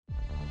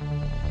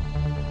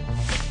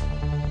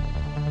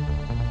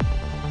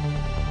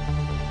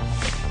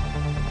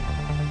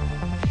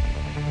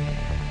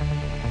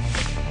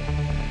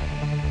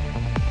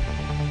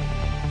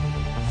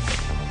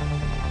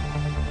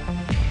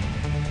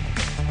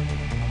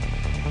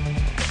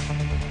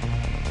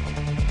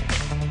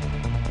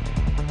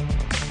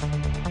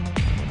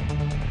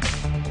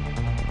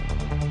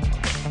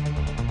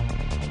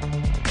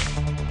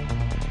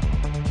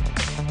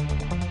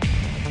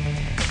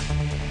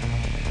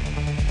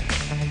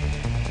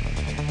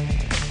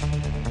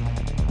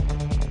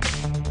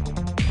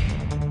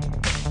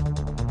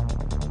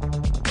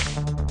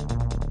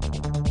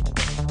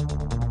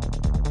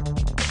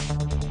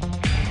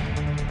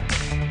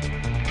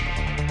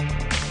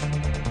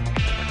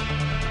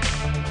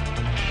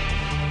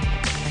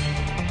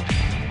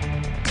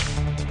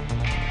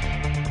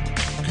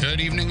Good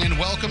evening and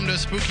welcome to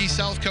Spooky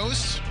South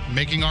Coast,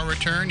 making our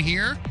return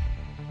here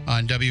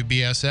on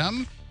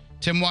WBSM.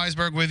 Tim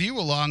Weisberg with you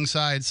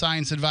alongside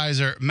science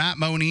advisor Matt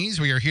Moniz.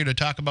 We are here to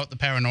talk about the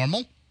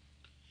paranormal.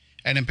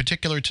 And in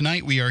particular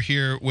tonight, we are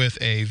here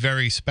with a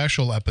very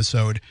special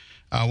episode,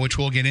 which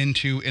we'll get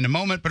into in a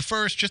moment. But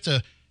first, just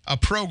a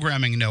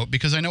programming note,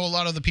 because I know a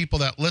lot of the people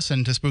that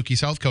listen to Spooky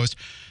South Coast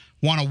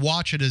want to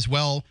watch it as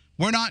well.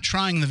 We're not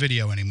trying the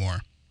video anymore.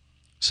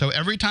 So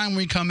every time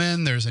we come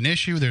in, there's an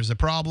issue, there's a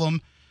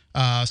problem.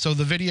 So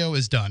the video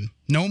is done.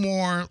 No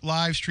more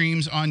live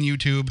streams on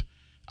YouTube.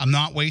 I'm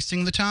not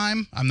wasting the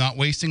time. I'm not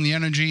wasting the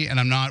energy, and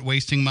I'm not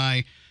wasting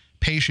my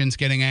patience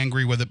getting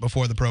angry with it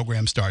before the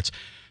program starts.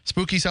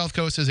 Spooky South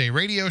Coast is a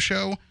radio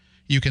show.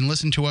 You can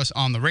listen to us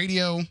on the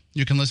radio.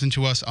 You can listen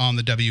to us on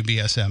the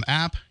WBSM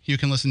app. You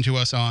can listen to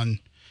us on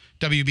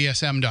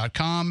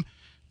WBSM.com.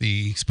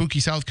 The Spooky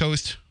South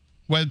Coast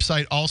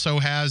website also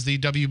has the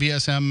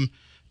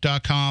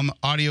WBSM.com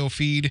audio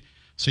feed,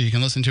 so you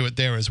can listen to it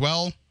there as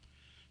well.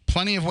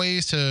 Plenty of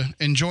ways to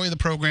enjoy the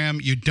program.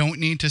 You don't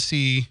need to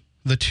see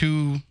the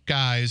two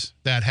guys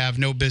that have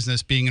no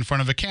business being in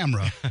front of a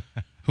camera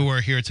who are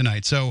here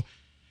tonight. So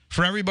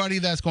for everybody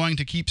that's going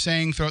to keep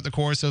saying throughout the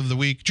course of the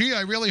week, gee,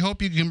 I really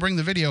hope you can bring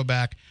the video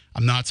back,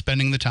 I'm not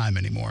spending the time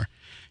anymore.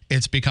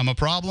 It's become a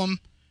problem,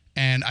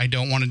 and I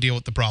don't want to deal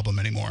with the problem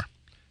anymore.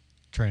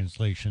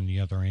 Translation, the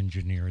other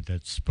engineer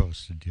that's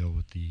supposed to deal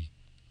with the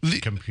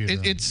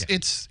computer.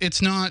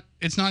 It's not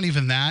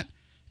even that.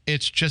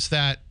 It's just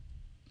that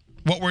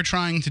what we're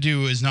trying to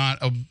do is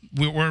not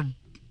we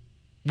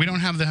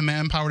don't have the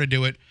manpower to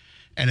do it,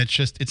 and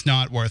it's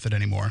not worth it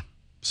anymore.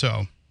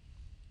 So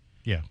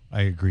yeah,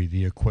 I agree.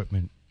 The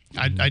equipment,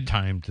 the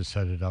time to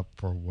set it up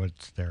for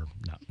what's there,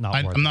 not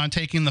worth it. I'm not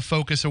taking the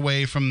focus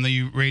away from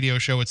the radio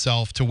show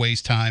itself to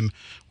waste time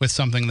with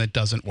something that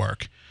doesn't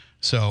work.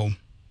 So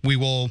we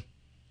will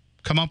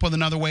come up with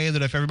another way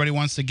that if everybody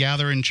wants to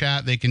gather and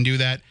chat, they can do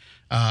that.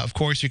 Of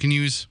course, you can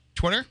use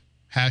Twitter,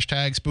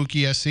 hashtag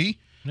SpookySC,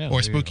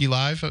 or Spooky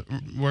Live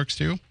works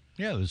too.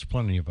 Yeah, there's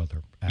plenty of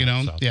other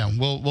apps out there.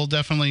 We'll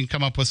definitely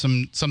come up with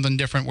something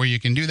different where you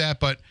can do that.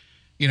 But,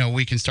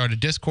 we can start a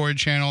Discord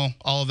channel,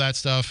 all of that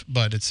stuff.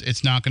 But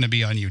it's not going to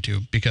be on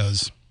YouTube,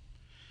 because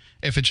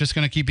if it's just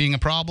going to keep being a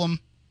problem,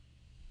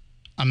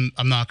 I'm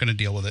not going to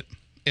deal with it.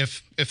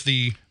 If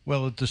the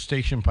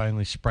station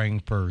finally sprang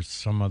for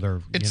some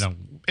other,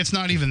 It's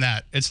not even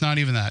that. It's not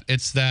even that.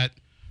 It's that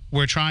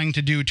we're trying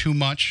to do too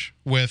much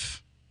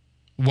with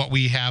what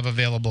we have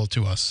available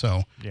to us.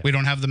 So we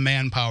don't have the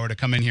manpower to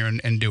come in here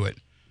and do it.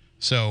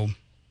 So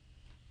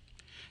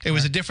it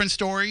was a different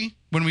story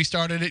when we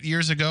started it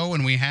years ago,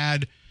 and we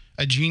had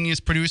a genius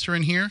producer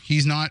in here.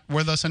 He's not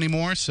with us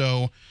anymore.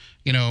 So,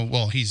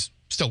 he's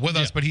still with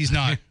us, but he's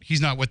not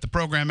with the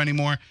program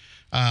anymore.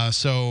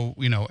 So,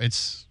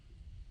 let's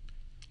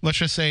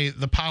just say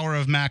the power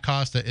of Matt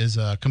Costa is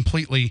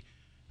completely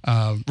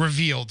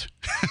revealed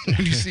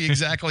when you see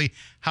exactly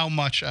how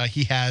much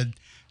he had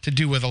to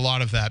do with a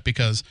lot of that,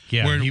 because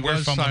we're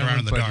fumbling around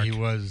in the dark. He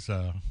was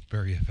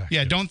very effective.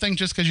 Yeah, don't think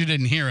just because you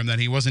didn't hear him that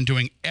he wasn't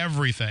doing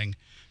everything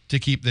to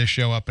keep this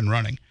show up and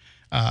running.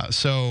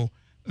 So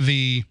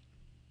the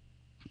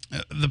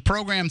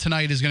program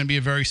tonight is going to be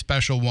a very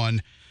special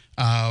one.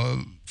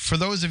 For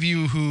those of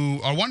you who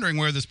are wondering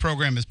where this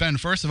program has been,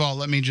 first of all,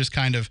 let me just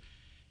kind of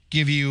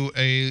give you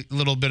a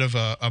little bit of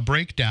a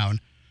breakdown.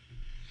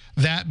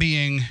 That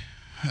being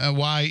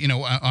why,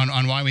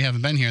 on why we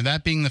haven't been here.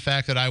 That being the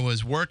fact that I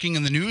was working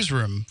in the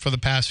newsroom for the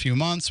past few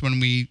months when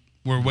we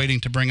were waiting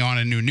to bring on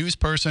a new news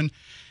person.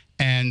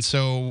 And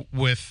so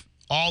with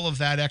all of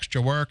that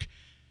extra work,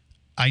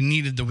 I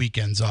needed the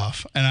weekends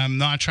off. And I'm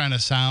not trying to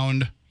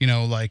sound,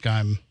 like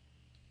I'm,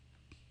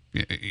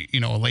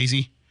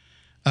 lazy.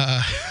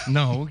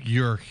 No,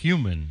 you're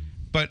human.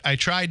 But I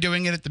tried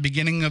doing it at the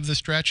beginning of the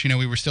stretch.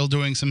 We were still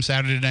doing some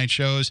Saturday night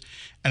shows,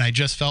 and I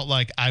just felt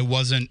like I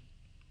wasn't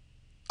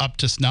up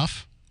to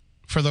snuff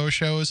for those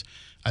shows.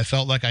 I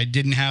felt like I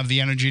didn't have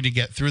the energy to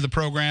get through the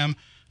program.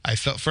 I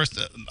felt first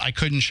I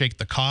couldn't shake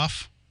the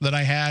cough that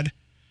I had.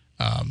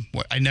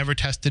 I never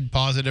tested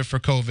positive for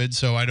COVID,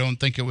 so I don't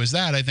think it was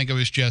that. I think it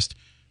was just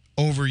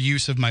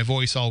overuse of my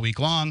voice all week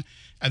long,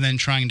 and then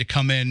trying to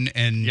come in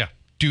and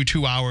do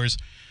 2 hours.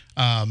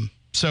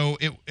 So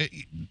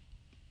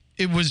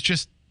it was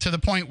just to the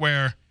point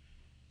where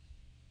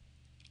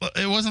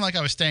it wasn't like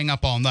I was staying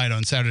up all night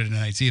on Saturday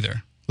nights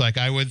either. Like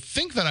I would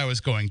think that I was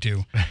going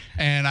to,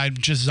 and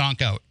I'd just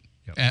zonk out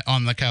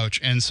on the couch.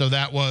 And so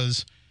that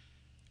was,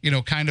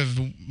 kind of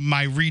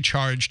my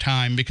recharge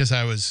time, because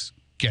I was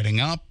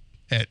getting up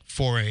at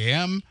 4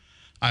 a.m.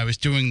 I was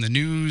doing the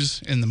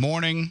news in the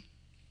morning.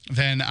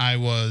 Then I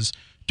was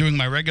doing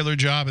my regular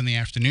job in the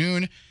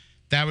afternoon.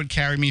 That would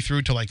carry me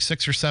through to like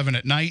 6 or 7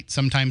 at night,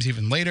 sometimes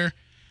even later.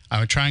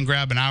 I would try and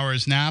grab an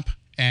hour's nap,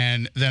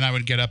 and then I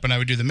would get up and I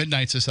would do the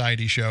Midnight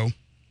Society show.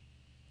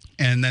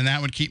 And then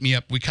that would keep me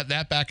up. We cut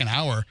that back an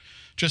hour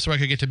just so I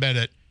could get to bed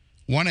at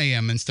 1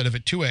 a.m. instead of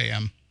at 2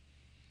 a.m.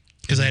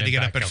 because I had to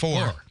get up at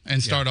 4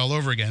 and start all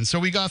over again. So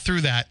we got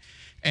through that.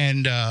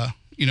 And,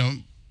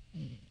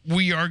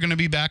 we are going to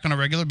be back on a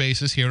regular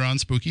basis here on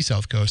Spooky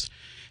South Coast.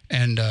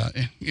 And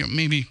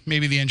maybe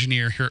the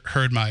engineer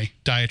heard my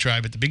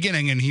diatribe at the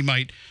beginning, and he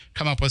might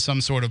come up with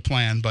some sort of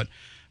plan. But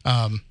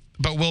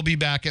we'll be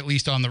back at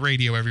least on the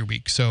radio every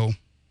week. So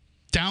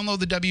download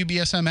the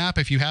WBSM app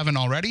if you haven't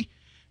already,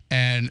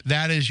 and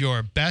that is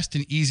your best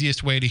and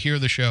easiest way to hear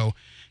the show.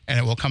 And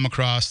it will come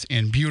across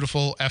in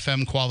beautiful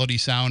FM quality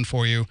sound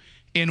for you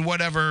in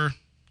whatever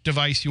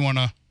device you want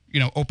to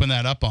open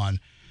that up on.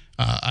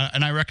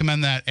 And I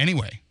recommend that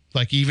anyway.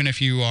 Like, even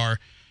if you are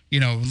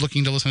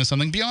looking to listen to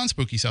something beyond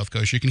Spooky South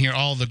Coast, you can hear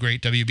all the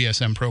great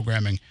WBSM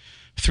programming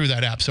through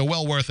that app. So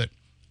well worth it.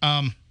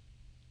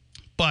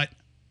 But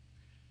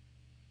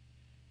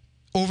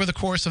over the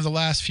course of the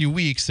last few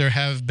weeks, there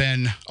have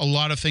been a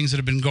lot of things that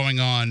have been going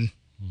on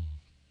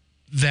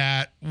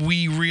that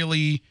we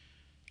really,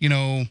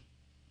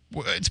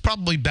 it's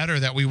probably better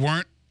that we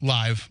weren't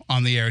live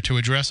on the air to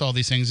address all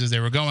these things as they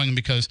were going,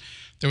 because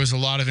there was a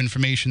lot of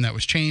information that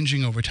was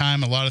changing over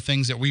time, a lot of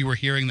things that we were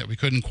hearing that we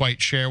couldn't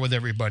quite share with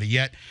everybody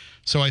yet.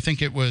 So I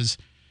think it was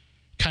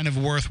kind of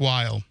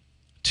worthwhile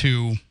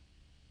to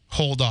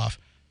hold off.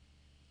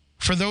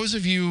 For those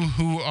of you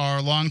who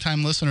are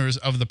longtime listeners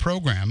of the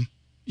program,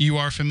 you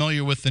are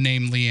familiar with the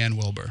name Leanne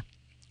Wilbur.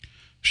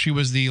 She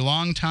was the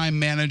longtime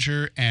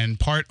manager and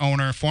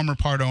former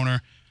part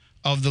owner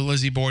of the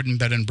Lizzie Borden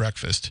Bed and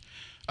Breakfast.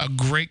 A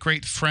great,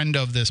 great friend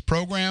of this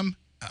program,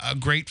 a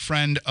great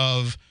friend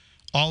of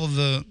all of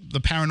the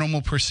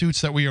paranormal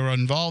pursuits that we are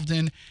involved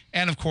in,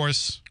 and, of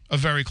course, a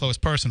very close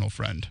personal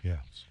friend. Yes.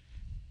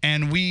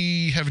 And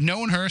we have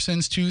known her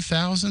since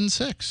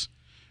 2006.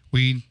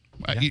 We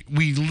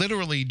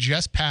literally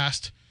just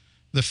passed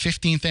the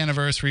 15th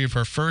anniversary of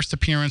her first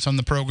appearance on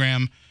the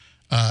program.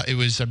 It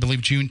was, I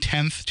believe, June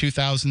 10th,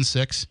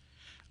 2006.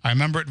 I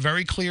remember it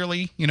very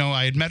clearly.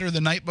 I had met her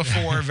the night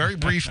before, very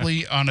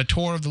briefly, on a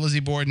tour of the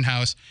Lizzie Borden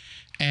house.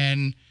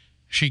 And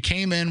she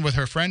came in with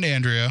her friend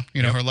Andrea,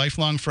 her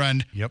lifelong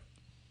friend. Yep.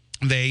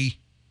 They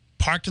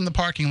parked in the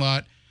parking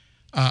lot.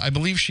 I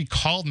believe she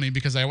called me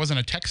because I wasn't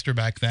a texter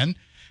back then,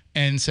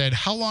 and said,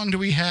 "How long do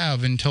we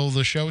have until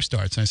the show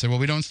starts?" And I said, "Well,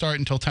 we don't start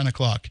until 10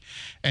 o'clock.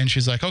 And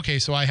she's like, "Okay,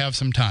 so I have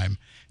some time."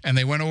 And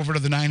they went over to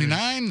the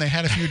 99. They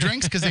had a few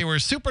drinks because they were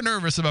super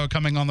nervous about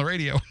coming on the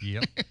radio.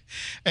 Yep.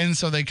 And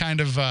so they kind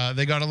of,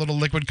 they got a little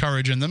liquid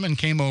courage in them and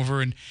came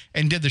over and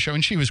did the show.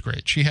 And she was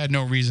great. She had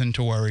no reason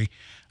to worry.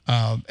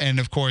 And,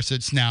 of course,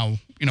 it's now,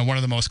 one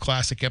of the most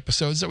classic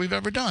episodes that we've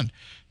ever done.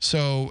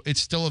 So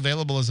it's still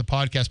available as a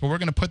podcast. But we're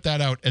going to put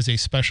that out as a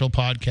special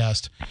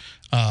podcast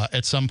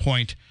at some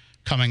point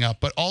coming up.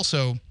 But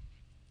also,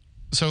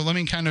 so let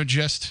me kind of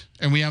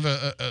and we have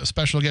a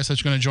special guest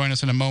that's going to join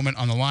us in a moment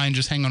on the line.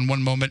 Just hang on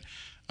one moment.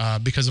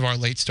 Because of our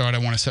late start, I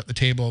want to set the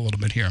table a little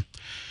bit here.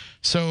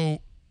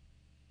 So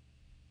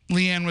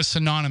Leanne was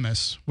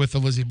synonymous with the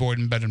Lizzie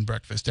Borden Bed and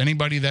Breakfast.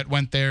 Anybody that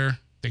went there,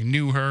 they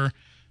knew her.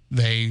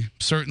 They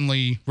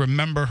certainly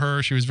remember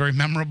her. She was very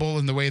memorable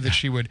in the way that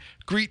she would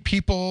greet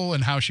people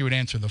and how she would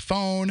answer the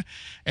phone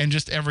and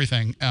just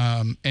everything.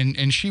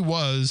 And she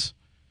was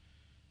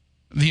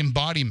the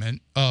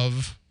embodiment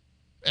of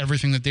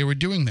everything that they were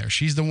doing there.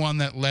 She's the one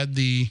that led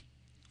the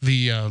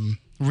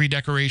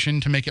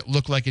redecoration to make it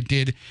look like it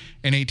did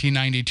in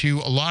 1892.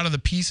 A lot of the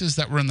pieces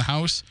that were in the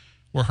house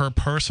were her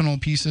personal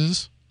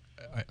pieces.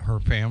 Her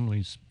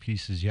family's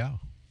pieces, yeah.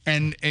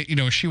 And,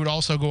 she would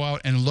also go out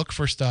and look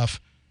for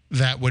stuff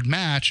that would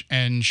match,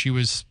 and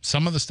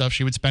some of the stuff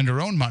she would spend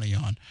her own money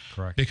on.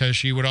 Correct. Because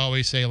she would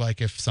always say,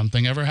 like, if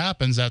something ever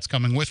happens, that's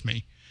coming with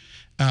me.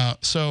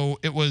 So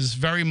it was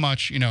very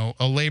much,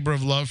 a labor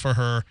of love for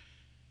her.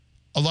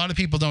 A lot of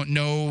people don't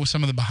know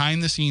some of the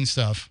behind-the-scenes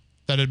stuff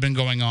that had been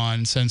going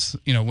on since,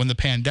 when the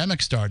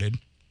pandemic started.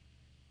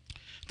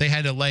 They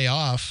had to lay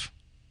off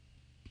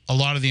a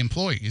lot of the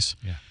employees.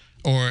 Yeah.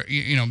 Or,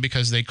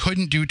 because they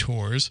couldn't do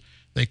tours.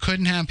 They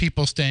couldn't have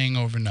people staying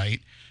overnight.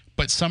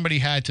 But somebody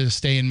had to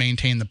stay and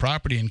maintain the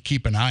property and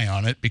keep an eye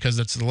on it, because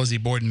that's the Lizzie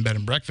Borden Bed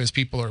and Breakfast.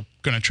 People are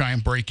going to try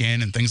and break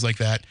in and things like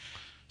that.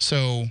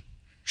 So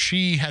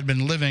she had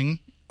been living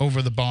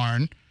over the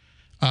barn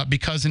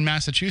because in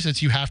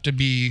Massachusetts you have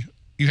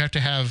to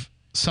have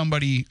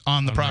somebody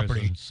on the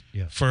property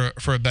yes.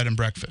 for a bed and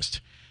breakfast.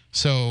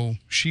 So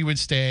she would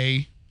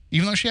stay,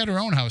 even though she had her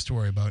own house to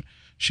worry about,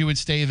 she would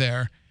stay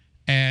there.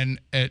 And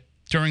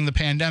during the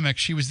pandemic,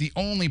 she was the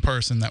only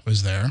person that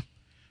was there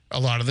a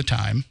lot of the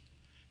time.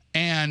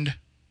 And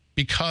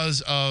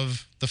because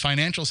of the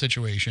financial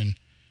situation,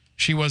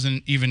 she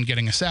wasn't even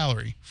getting a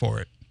salary for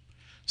it.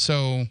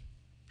 So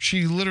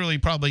she literally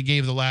probably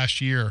gave the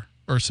last year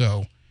or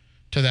so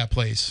to that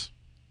place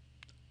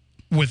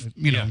with,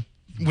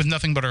 with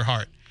nothing but her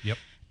heart. Yep.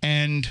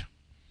 And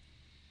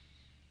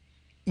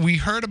we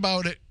heard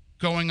about it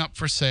going up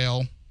for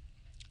sale.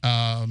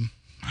 I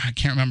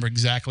can't remember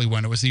exactly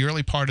when. It was the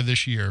early part of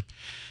this year.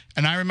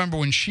 And I remember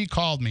when she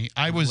called me,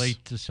 I was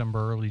late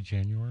December, early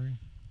January.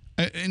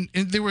 And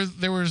there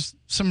was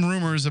some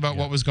rumors about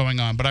what was going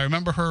on, but I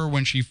remember her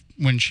when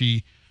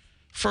she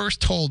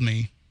first told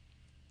me.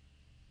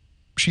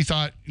 She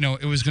thought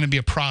it was going to be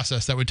a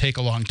process that would take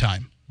a long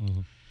time,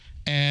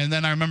 And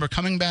then I remember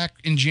coming back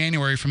in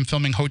January from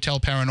filming Hotel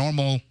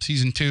Paranormal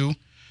Season 2.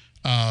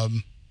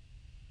 And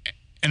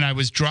I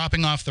was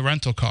dropping off the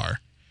rental car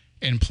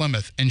in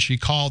Plymouth, and she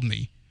called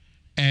me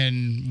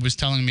and was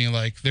telling me,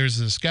 like, there's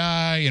this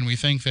guy, and we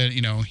think that,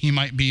 he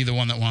might be the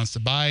one that wants to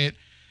buy it.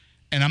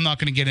 And I'm not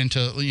going to get into,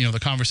 the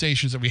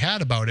conversations that we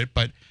had about it,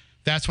 but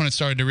that's when it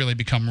started to really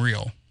become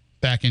real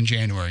back in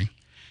January.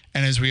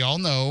 And as we all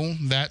know,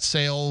 that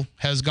sale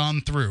has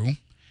gone through.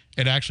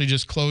 It actually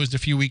just closed a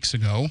few weeks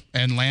ago,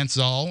 and Lance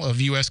Zoll of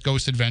U.S.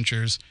 Ghost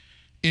Adventures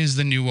is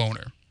the new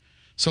owner.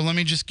 So let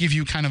me just give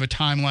you kind of a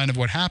timeline of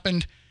what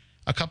happened.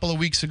 A couple of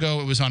weeks ago,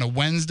 it was on a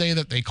Wednesday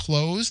that they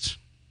closed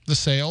the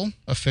sale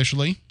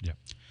officially. Yeah.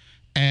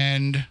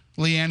 And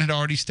Leanne had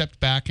already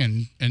stepped back,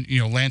 and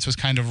Lance was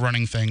kind of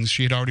running things.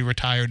 She had already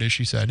retired, as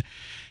she said.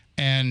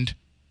 And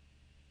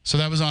so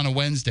that was on a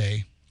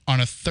Wednesday. On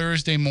a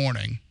Thursday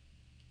morning,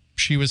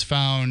 she was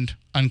found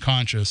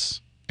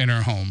unconscious in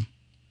her home.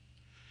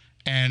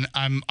 And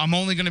I'm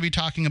only going to be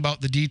talking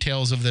about the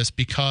details of this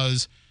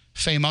because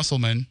Faye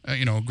Musselman,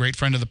 a great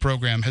friend of the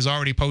program, has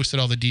already posted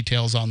all the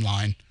details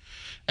online,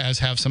 as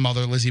have some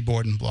other Lizzie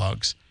Borden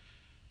blogs.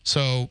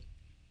 So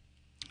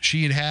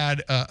she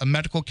had a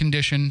medical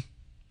condition,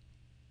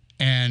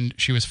 and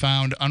she was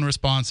found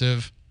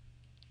unresponsive,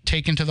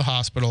 taken to the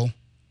hospital,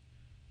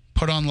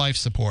 put on life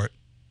support.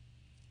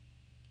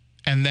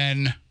 And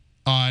then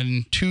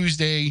on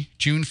Tuesday,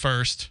 June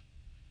 1st,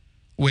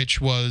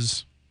 which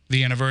was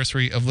the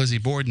anniversary of Lizzie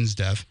Borden's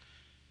death,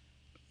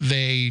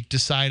 they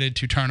decided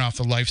to turn off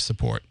the life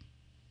support.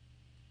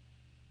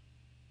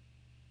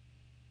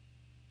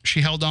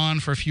 She held on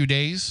for a few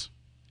days,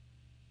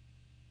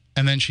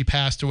 and then she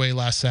passed away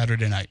last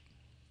Saturday night.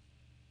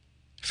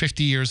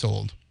 50 years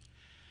old.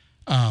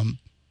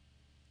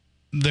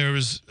 There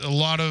was a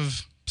lot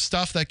of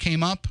stuff that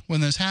came up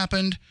when this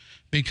happened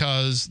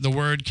because the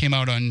word came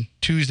out on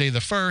Tuesday the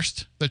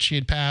 1st that she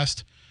had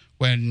passed,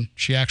 when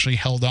she actually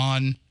held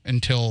on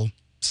until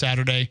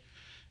Saturday.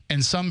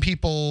 And some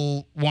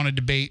people want to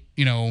debate,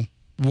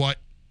 what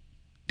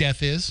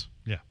death is.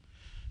 Yeah.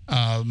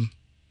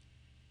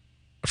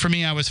 For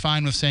me, I was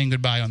fine with saying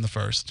goodbye on the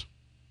 1st.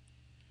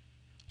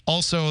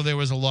 Also, there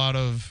was a lot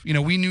of,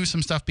 we knew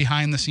some stuff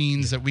behind the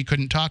scenes that we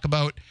couldn't talk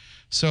about.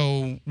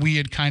 So we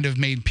had kind of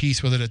made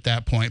peace with it at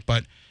that point.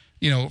 But,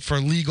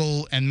 for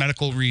legal and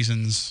medical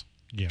reasons,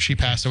 she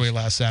passed away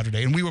last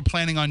Saturday. And we were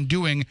planning on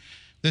doing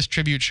this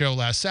tribute show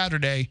last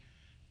Saturday,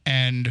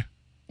 and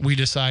we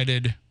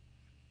decided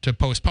to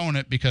postpone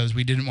it because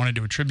we didn't want to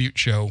do a tribute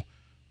show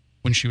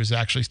when she was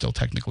actually still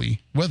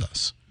technically with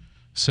us.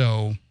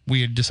 So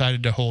we had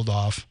decided to hold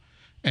off.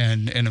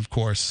 And of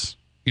course,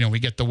 we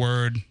get the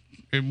word.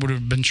 It would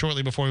have been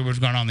shortly before we would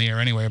have gone on the air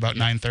anyway, about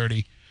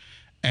 9:30.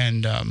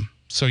 And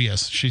so,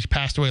 yes, she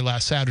passed away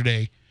last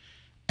Saturday.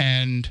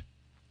 And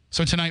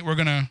so tonight we're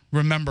going to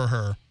remember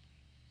her.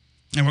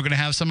 And we're going to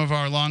have some of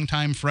our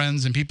longtime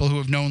friends and people who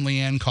have known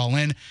Leanne call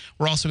in.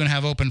 We're also going to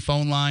have open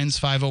phone lines,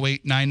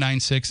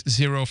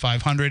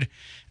 508-996-0500.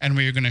 And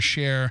we are going to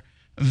share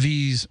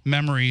these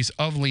memories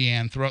of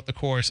Leanne throughout the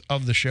course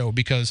of the show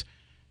because,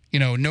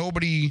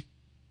 nobody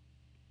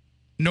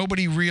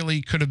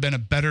really could have been a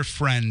better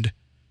friend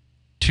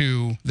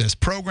to this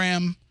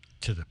program,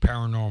 to the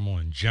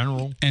paranormal in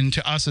general, and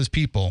to us as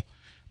people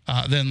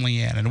than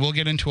Leanne. And we'll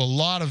get into a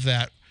lot of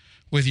that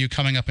with you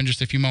coming up in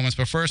just a few moments.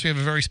 But first, we have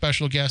a very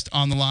special guest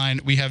on the line.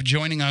 We have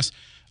joining us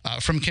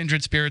from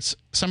Kindred Spirits,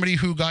 somebody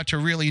who got to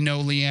really know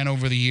Leanne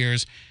over the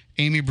years.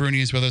 Amy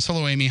Bruni is with us.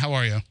 Hello, Amy. How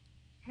are you?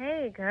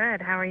 Hey,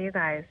 good. How are you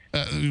guys?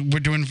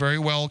 We're doing very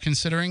well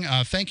considering.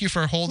 Thank you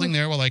for holding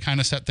there while I kind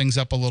of set things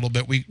up a little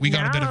bit. We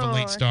got a bit of a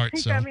late start.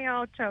 You got me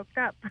all choked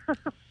up.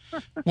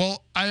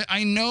 Well,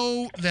 I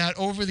know that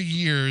over the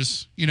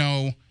years, you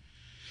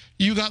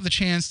got the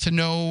chance to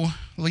know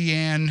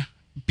Leanne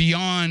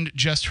beyond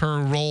just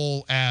her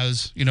role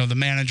as, the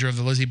manager of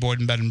the Lizzie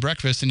Borden Bed and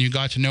Breakfast, and you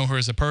got to know her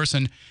as a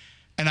person.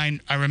 And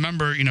I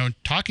remember,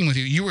 talking with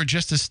you. You were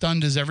just as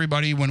stunned as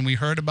everybody when we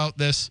heard about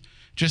this.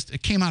 Just,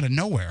 it came out of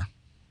nowhere.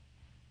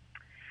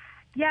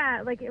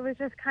 Yeah, it was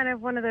just kind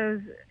of one of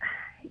those,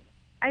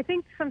 I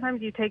think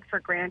sometimes you take for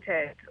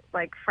granted,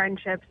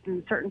 friendships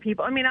and certain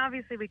people. I mean,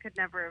 obviously we could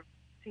never have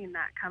seen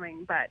that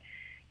coming, but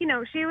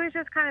she was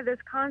just kind of this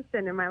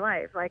constant in my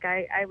life.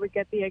 I would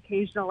get the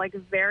occasional,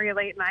 very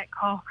late night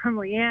call from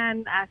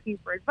Leanne asking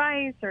for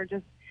advice or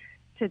just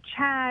to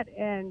chat.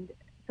 And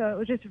so it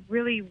was just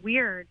really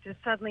weird to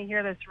suddenly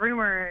hear this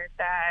rumor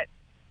that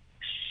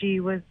she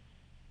was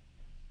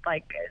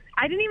I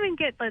didn't even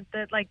get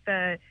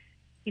the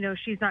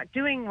she's not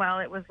doing well.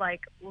 It was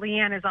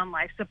Leanne is on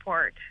life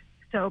support,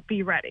 so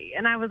be ready.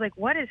 And I was like,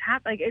 what is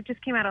happening? It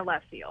just came out of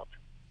left field.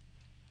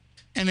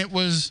 And it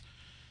was,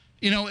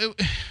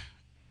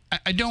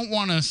 I don't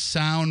want to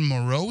sound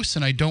morose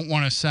and I don't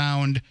want to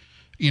sound,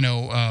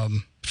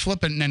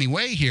 flippant in any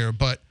way here,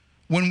 but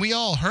when we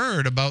all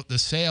heard about the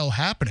sale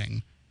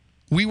happening,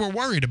 we were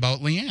worried about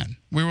Leanne.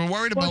 We were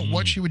worried about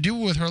what she would do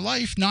with her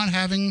life, not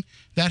having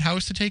that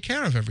house to take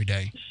care of every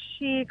day.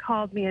 She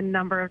called me a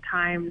number of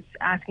times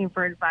asking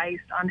for advice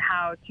on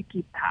how to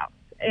keep the house.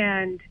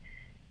 And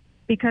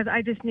because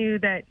I just knew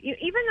that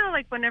even though,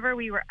 like, whenever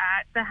we were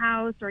at the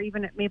house or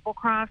even at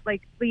Maplecroft,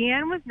 like,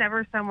 Leanne was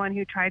never someone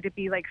who tried to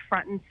be, like,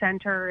 front and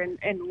center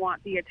and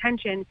want the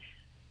attention,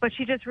 but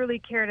she just really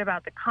cared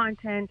about the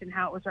content and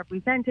how it was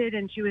represented,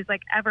 and she was,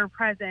 like, ever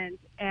present,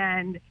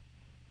 and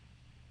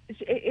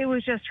it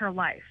was just her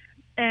life.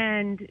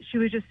 And she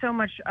was just so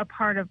much a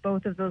part of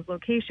both of those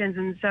locations.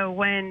 And so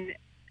when,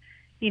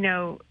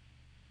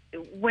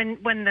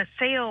 when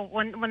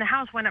the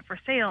house went up for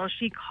sale,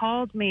 she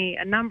called me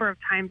a number of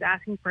times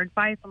asking for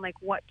advice on,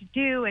 like, what to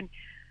do. And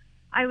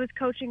I was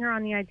coaching her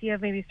on the idea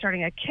of maybe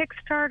starting a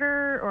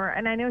Kickstarter,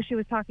 and I know she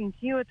was talking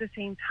to you at the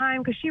same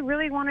time, because she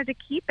really wanted to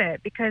keep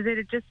it because it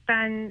had just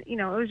been, it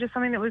was just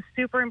something that was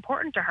super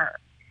important to her.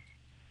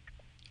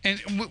 And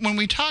when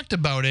we talked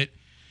about it,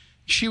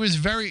 she was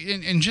very,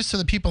 and just so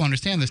that people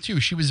understand this too,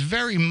 she was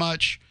very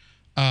much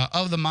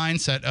of the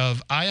mindset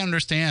of, I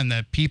understand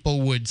that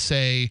people would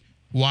say,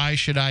 why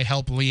should I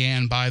help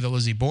Leanne buy the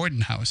Lizzie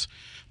Borden house?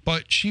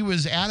 But she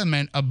was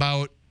adamant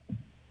about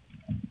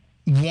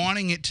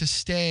wanting it to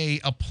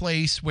stay a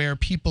place where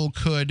people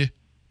could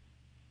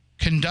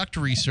conduct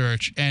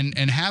research and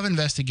have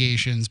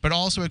investigations, but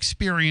also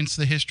experience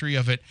the history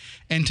of it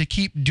and to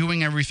keep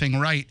doing everything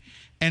right.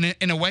 And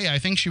in a way, I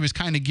think she was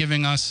kind of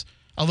giving us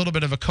a little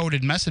bit of a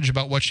coded message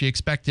about what she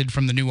expected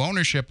from the new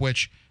ownership,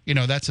 which,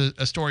 that's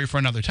a story for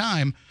another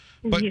time.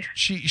 But yeah.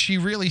 She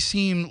really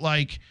seemed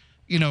like,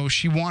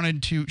 she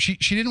wanted to,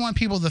 she didn't want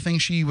people to think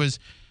she was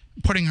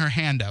putting her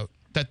hand out,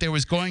 that there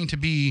was going to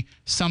be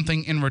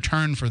something in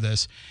return for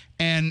this.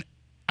 And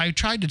I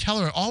tried to tell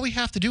her, all we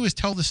have to do is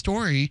tell the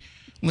story,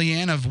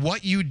 Leanne, of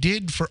what you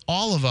did for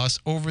all of us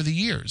over the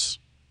years.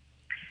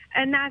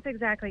 And that's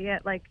exactly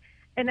it. Like,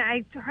 and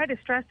I try to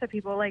stress to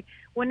people, like,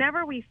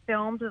 whenever we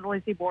filmed the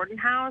Lizzie Borden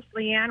house,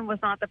 Leanne was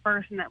not the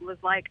person that was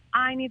like,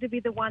 I need to be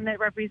the one that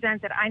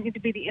represents it. I need to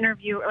be the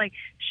interviewer. Like,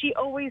 she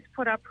always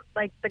put up,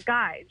 like, the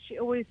guide. She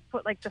always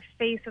put, like, the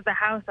face of the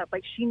house up.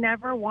 Like, she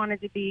never wanted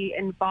to be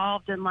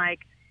involved in, like,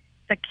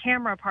 the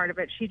camera part of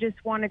it. She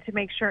just wanted to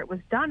make sure it was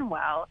done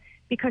well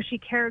because she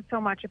cared so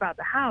much about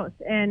the house.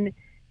 And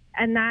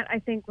that, I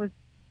think, was,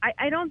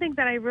 I don't think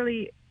that I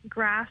really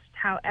grasped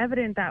how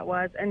evident that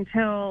was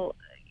until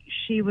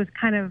she was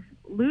kind of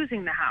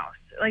losing the house.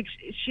 Like,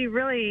 she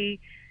really,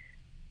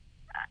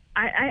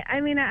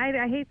 I mean,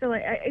 I hate to,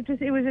 like,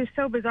 it was just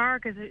so bizarre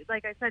because,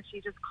 like I said,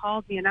 she just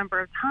called me a number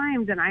of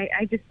times, and I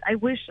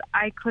wish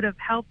I could have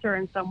helped her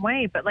in some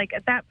way, but, like,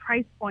 at that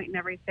price point and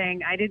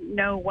everything, I didn't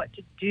know what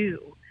to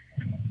do.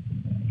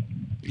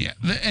 Yeah,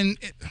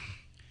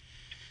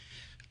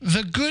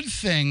 the good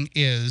thing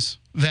is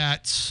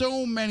that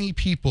so many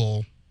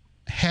people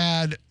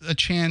had a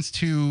chance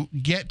to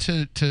get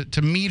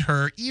to meet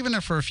her, even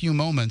if for a few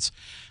moments.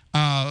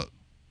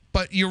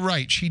 But you're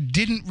right. She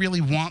didn't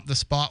really want the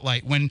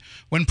spotlight. When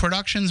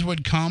productions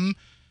would come,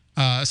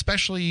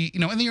 especially,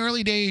 in the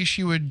early days,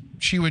 she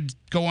would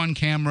go on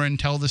camera and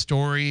tell the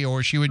story,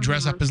 or she would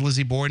dress up as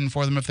Lizzie Borden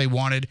for them if they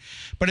wanted.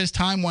 But as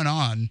time went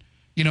on,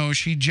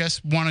 she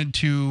just wanted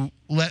to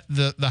let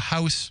the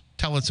house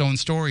tell its own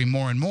story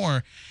more and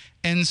more.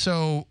 And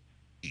so,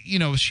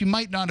 she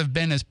might not have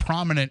been as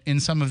prominent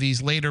in some of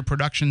these later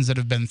productions that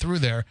have been through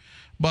there.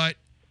 But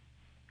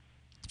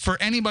for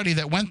anybody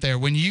that went there,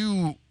 when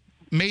you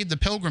made the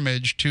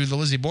pilgrimage to the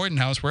Lizzie Borden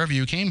house, wherever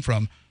you came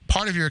from,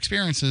 part of your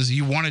experience is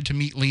you wanted to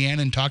meet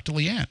Leanne and talk to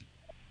Leanne.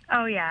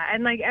 Oh, yeah.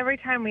 And, like, every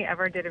time we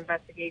ever did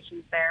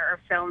investigations there or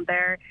filmed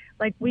there,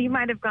 like, we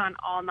might have gone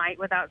all night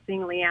without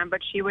seeing Leanne,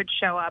 but she would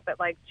show up at,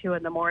 like, 2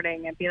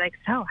 a.m. and be like,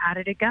 so how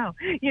did it go?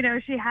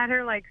 She had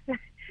her, like,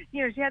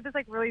 she had this,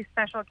 like, really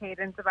special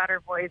cadence about her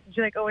voice. And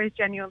she, like, always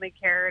genuinely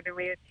cared. And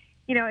we,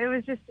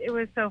 it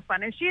was so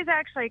fun. And she's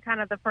actually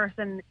kind of the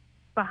person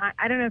behind,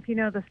 I don't know if you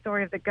know the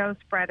story of the ghost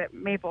bread at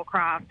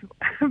Maplecroft,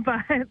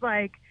 but,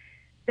 like,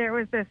 there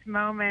was this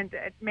moment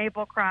at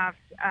Maplecroft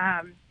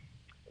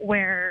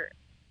where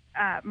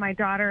my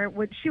daughter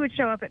would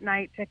show up at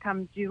night to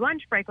come do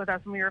lunch break with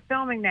us when we were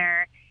filming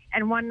there.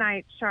 And one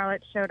night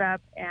Charlotte showed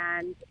up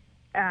and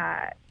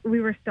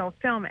we were still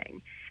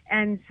filming.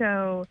 And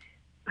so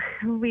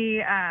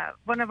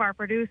one of our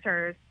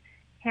producers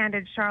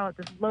handed Charlotte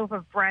this loaf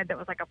of bread that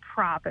was like a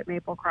prop at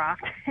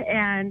Maplecroft.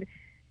 And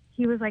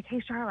he was like,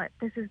 hey, Charlotte,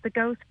 this is the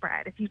ghost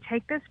bread. If you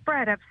take this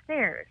bread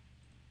upstairs,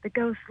 the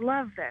ghosts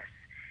love this.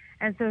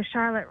 And so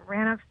Charlotte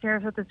ran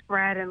upstairs with this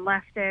bread and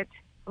left it.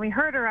 We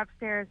heard her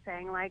upstairs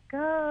saying, like,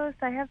 ghost,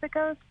 I have the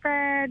ghost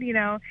bread,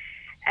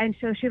 And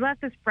so she left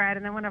this bread,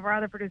 and then one of our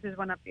other producers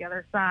went up the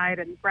other side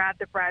and grabbed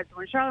the bread. So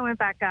when Charlotte went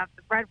back up,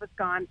 the bread was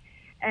gone.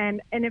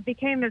 And it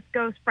became this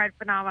ghost bread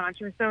phenomenon.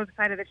 She was so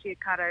excited that she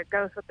had caught a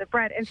ghost with the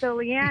bread. And so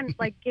Leanne,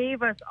 like,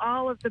 gave us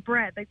all of the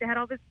bread. Like, they had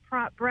all this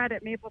prop bread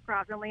at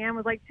Maplecroft, and Leanne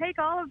was like, take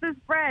all of this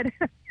bread.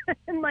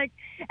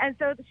 and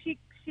so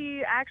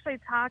she actually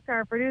talked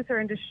our producer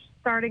into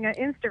starting an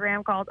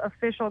Instagram called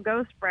Official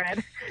Ghost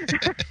Bread.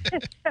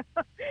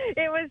 So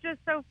it was just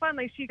so fun.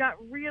 Like, she got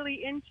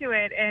really into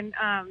it. And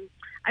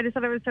I just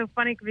thought it was so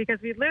funny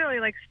because we literally,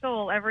 like,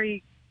 stole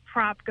every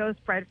prop ghost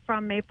spread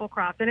from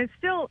Maplecroft, and it's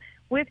still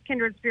with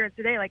Kindred Spirits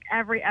today. Like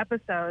every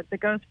episode, the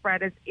ghost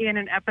spread is in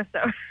an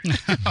episode.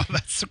 Oh,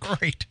 that's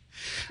great.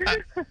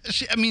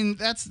 I mean,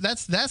 that's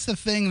the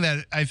thing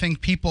that I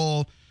think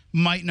people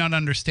might not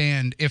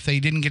understand if they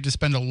didn't get to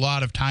spend a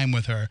lot of time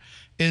with her,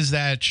 is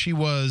that she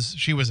was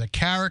a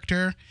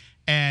character,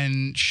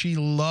 and she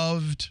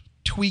loved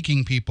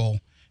tweaking people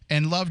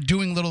and loved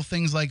doing little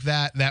things like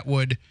that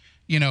would,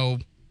 you know,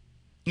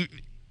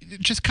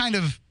 just kind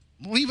of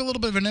leave a little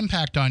bit of an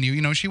impact on you.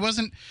 You know, she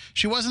wasn't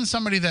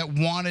somebody that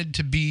wanted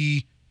to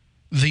be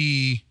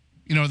the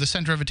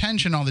center of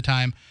attention all the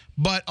time,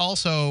 but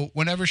also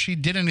whenever she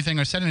did anything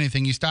or said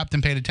anything, you stopped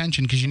and paid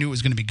attention because you knew it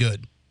was going to be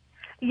good.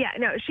 Yeah,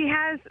 no, she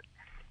had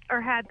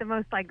the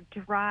most like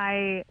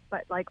dry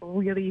but like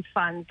really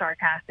fun,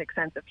 sarcastic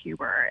sense of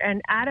humor.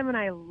 And Adam and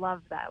I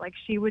loved that. Like,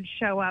 she would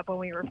show up when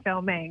we were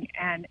filming,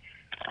 and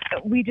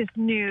we just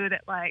knew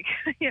that, like,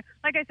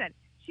 like I said,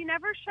 she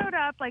never showed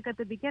up like at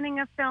the beginning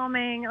of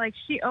filming. Like,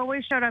 she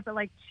always showed up at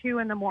like 2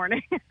 a.m.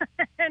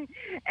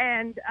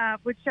 and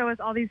would show us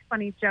all these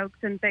funny jokes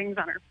and things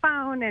on her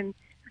phone. And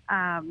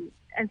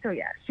so,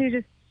 yeah, she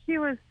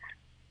was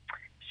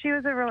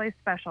a really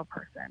special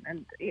person.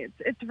 And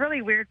it's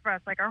really weird for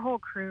us. Like, our whole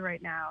crew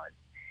right now is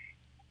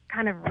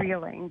kind of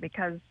reeling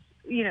because,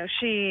 you know,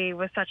 she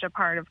was such a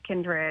part of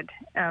Kindred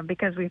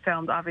because we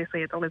filmed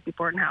obviously at the Lizzie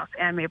Borden house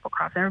and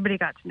Maplecroft. Everybody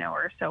got to know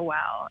her so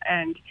well.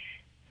 And,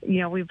 you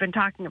know, we've been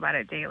talking about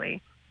it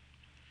daily.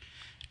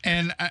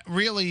 And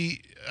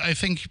really, I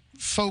think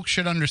folks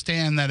should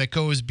understand that it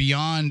goes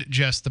beyond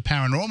just the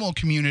paranormal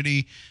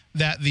community,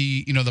 that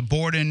the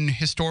Borden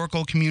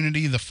historical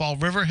community, the Fall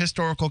River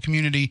historical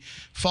community,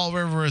 Fall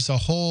River as a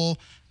whole.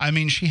 I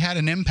mean, she had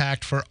an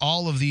impact for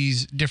all of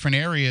these different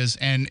areas,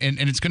 and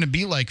it's going to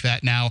be like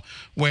that now,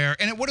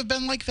 and it would have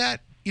been like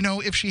that, you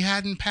know, if she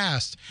hadn't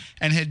passed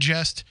and had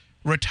just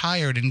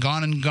retired and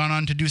gone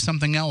on to do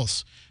something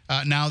else.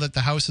 Now that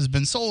the house has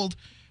been sold,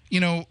 you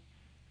know,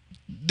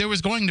 there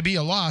was going to be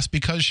a loss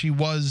because she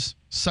was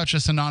such a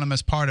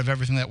synonymous part of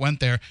everything that went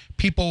there.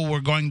 People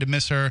were going to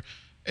miss her.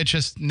 It's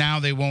just now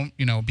they won't,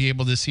 you know, be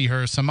able to see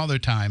her some other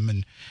time.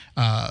 And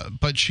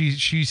but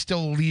she's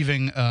still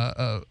leaving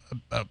a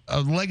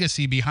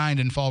legacy behind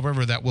in Fall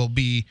River that will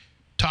be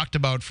talked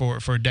about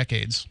for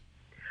decades.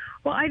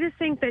 Well, I just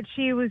think that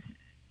she was,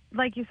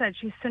 like you said,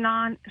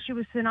 she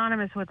was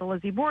synonymous with the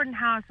Lizzie Borden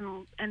house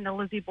and the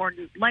Lizzie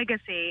Borden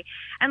legacy.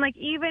 And like,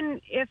 even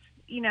if,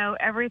 you know,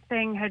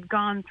 everything had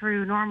gone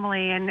through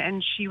normally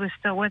and she was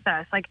still with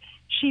us, like,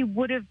 she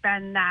would have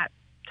been that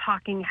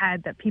talking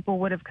head that people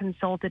would have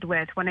consulted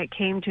with when it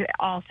came to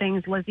all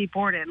things Lizzie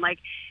Borden. Like,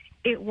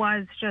 it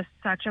was just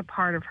such a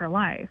part of her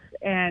life.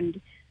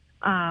 And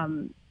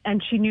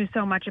she knew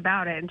so much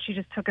about it, and she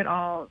just took it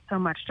all so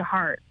much to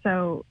heart.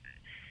 So,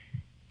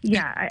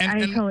 yeah, I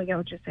totally get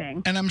what you're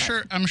saying. And I'm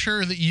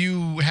sure that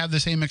you have the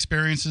same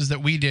experiences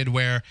that we did,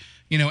 where,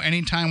 you know,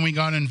 anytime we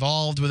got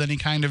involved with any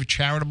kind of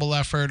charitable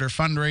effort or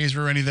fundraiser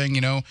or anything,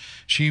 you know,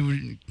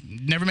 she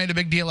never made a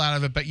big deal out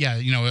of it. But yeah,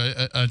 you know,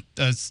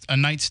 a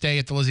night stay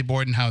at the Lizzie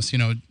Borden house, you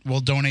know,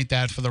 we'll donate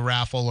that for the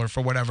raffle or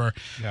for whatever.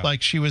 Yeah.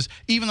 Like, she was,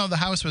 even though the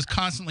house was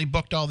constantly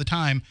booked all the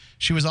time,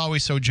 she was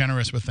always so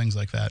generous with things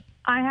like that.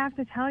 I have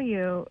to tell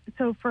you,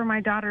 so for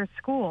my daughter's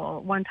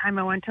school, one time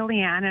I went to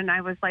Leanne and I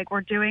was like,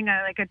 we're doing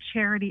a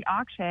charity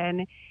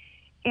auction,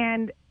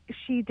 and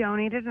she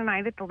donated a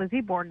night at the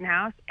Lizzie Borden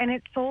house, and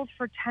it sold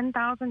for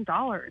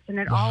 $10,000, and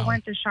it all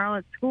went to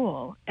Charlotte's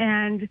school.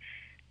 And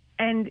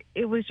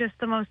it was just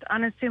the most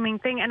unassuming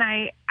thing. And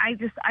I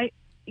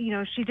you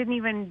know, she didn't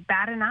even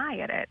bat an eye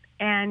at it.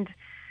 And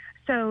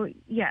so,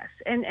 yes.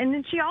 And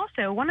then she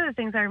also, one of the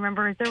things I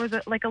remember is there was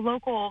a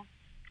local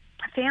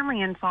family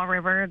in Fall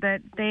River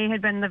that they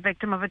had been the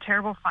victim of a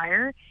terrible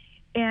fire.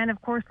 And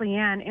of course,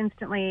 Leanne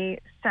instantly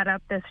set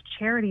up this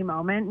charity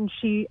moment, and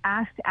she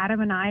asked Adam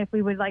and I if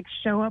we would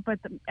show up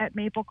at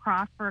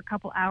Maplecroft for a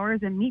couple hours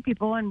and meet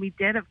people, and we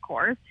did, of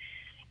course.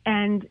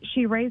 And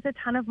she raised a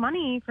ton of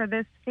money for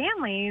this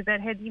family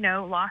that had, you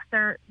know, lost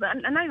their,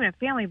 not even a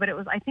family, but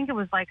I think it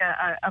was like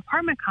a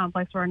apartment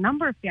complex where a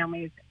number of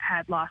families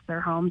had lost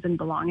their homes and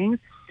belongings.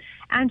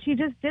 And she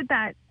just did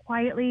that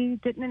quietly,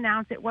 didn't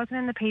announce it, wasn't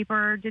in the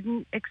paper,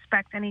 didn't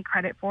expect any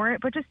credit for it,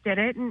 but just did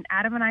it. And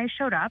Adam and I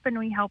showed up and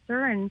we helped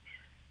her and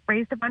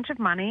raised a bunch of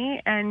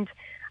money. And,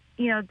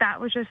 you know, that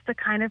was just the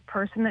kind of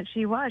person that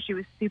she was. She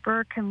was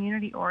super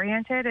community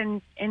oriented,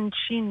 and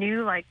she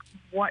knew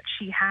what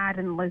she had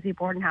in Lizzie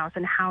Borden house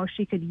and how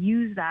she could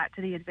use that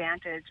to the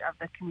advantage of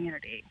the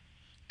community.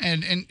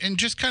 And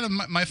just kind of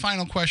my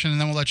final question, and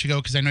then we'll let you go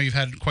because I know you've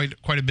had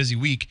quite a busy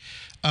week.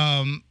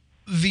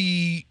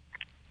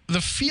 The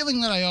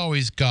feeling that I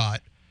always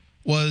got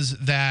was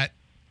that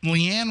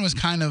Leanne was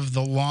kind of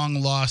the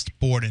long-lost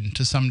Borden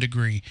to some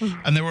degree.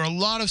 Mm-hmm. And there were a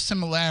lot of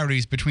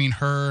similarities between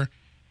her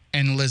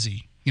and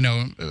Lizzie, you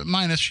know,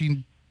 minus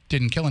she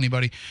didn't kill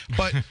anybody.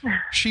 But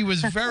she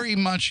was very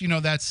much, you know,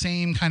 that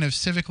same kind of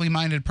civically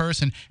minded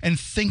person, and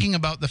thinking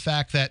about the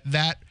fact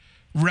that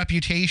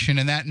reputation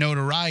and that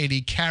notoriety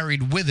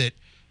carried with it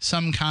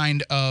some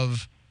kind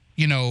of,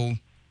 you know,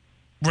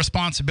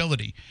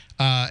 responsibility,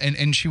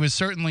 and she was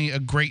certainly a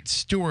great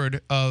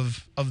steward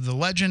of the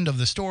legend, of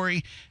the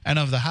story, and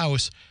of the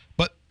house.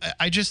 But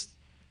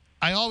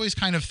I always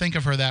kind of think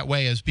of her that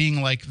way, as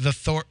being like the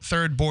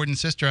third Borden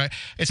sister.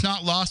 It's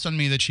not lost on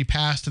me that she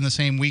passed in the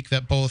same week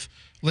that both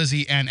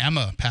Lizzie and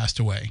Emma passed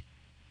away.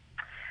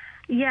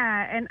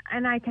 Yeah,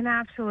 and I can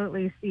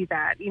absolutely see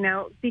that,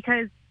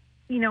 because,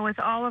 with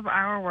all of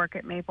our work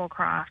at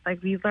Maplecroft,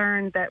 like, we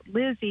learned that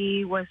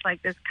Lizzie was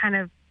like this kind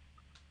of,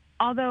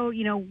 although,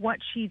 what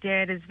she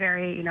did is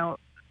very,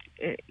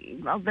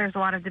 there's a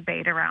lot of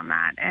debate around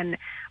that.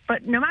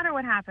 But no matter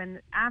what happened,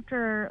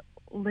 after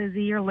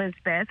Lizzie or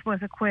Lisbeth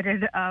was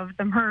acquitted of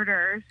the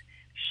murders,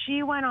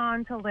 she went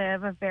on to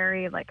live a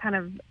very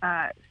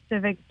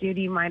civic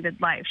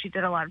duty-minded life. She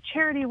did a lot of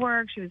charity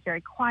work. She was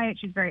very quiet.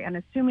 She was very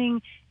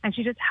unassuming, and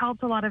she just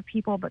helped a lot of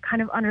people, but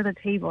kind of under the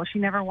table. She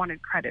never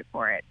wanted credit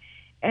for it.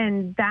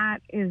 And that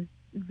is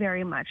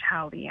very much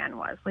how Leanne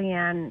was.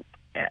 Leanne,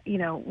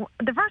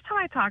 the first time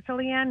I talked to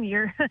Leanne,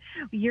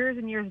 years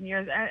and years and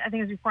years, I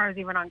think it was before I was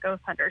even on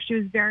Ghost Hunter, she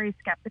was very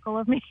skeptical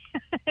of me,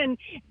 and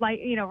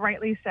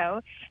rightly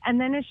so. And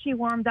then as she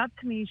warmed up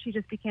to me, she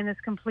just became this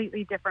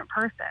completely different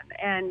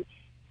person.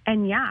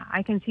 And yeah,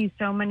 I can see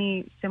so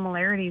many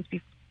similarities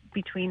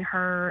between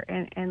her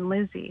and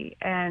Lizzie.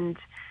 And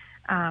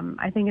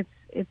I think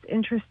it's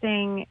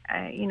interesting.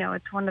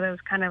 It's one of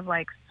those kind of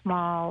like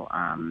small,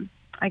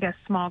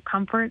 small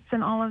comforts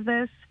in all of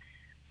this.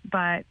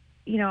 But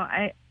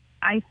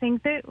I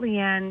think that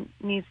Leanne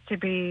needs to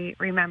be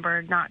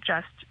remembered, not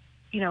just,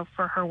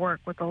 for her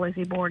work with the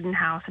Lizzie Borden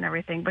house and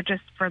everything, but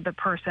just for the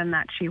person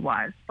that she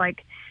was.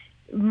 Like,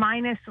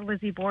 minus the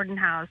Lizzie Borden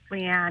house,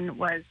 Leanne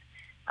was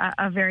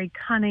a very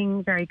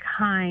cunning, very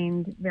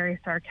kind, very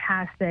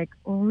sarcastic,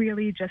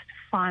 really just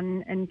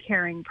fun and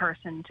caring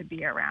person to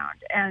be around.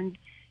 And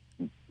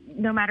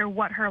no matter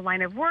what her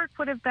line of work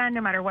would have been,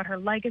 no matter what her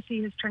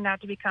legacy has turned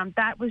out to become,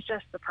 that was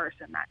just the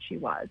person that she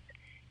was.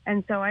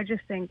 And so I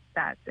just think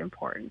that's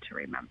important to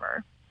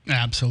remember.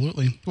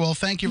 Absolutely. Well,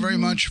 thank you very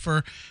much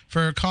for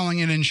calling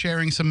in and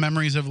sharing some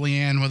memories of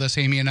Leanne with us,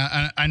 Amy. And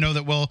I know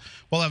that we'll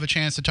have a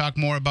chance to talk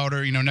more about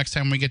her, next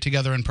time we get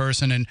together in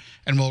person, and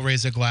we'll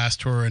raise a glass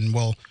to her, and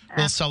we'll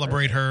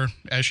celebrate her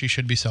as she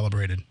should be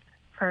celebrated.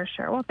 For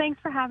sure. Well, thanks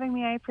for having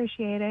me. I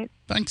appreciate it.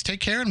 Thanks. Take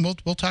care, and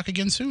we'll talk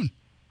again soon.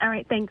 All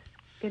right. Thanks.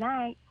 Good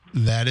night.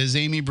 That is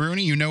Amy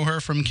Bruni. You know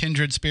her from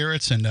Kindred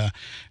Spirits, and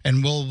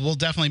we'll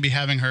definitely be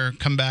having her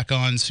come back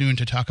on soon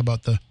to talk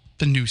about the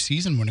new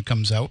season when it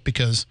comes out,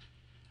 because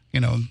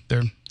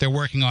they're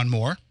working on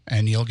more,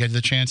 and you'll get the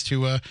chance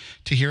to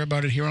hear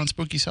about it here on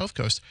Spooky South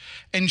Coast.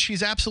 And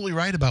she's absolutely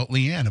right about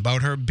Leanne,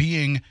 about her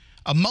being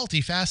a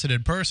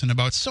multifaceted person,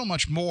 about so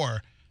much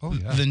more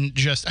than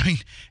just. I mean,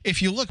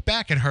 if you look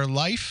back at her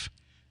life.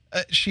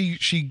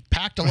 She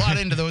packed a lot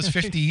into those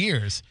 50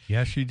 years.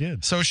 Yeah, she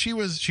did. So she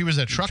was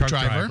a truck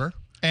driver.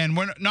 And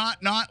we're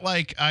not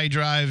like I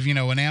drive,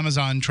 an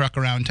Amazon truck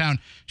around town.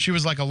 She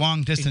was like a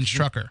long distance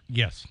trucker.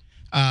 Yes.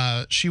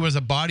 She was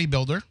a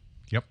bodybuilder.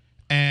 Yep.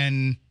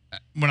 And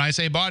when I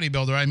say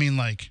bodybuilder, I mean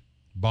like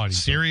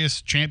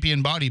serious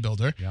champion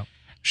bodybuilder. Yep.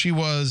 She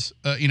was,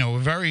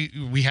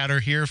 we had her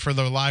here for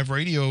the live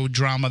radio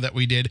drama that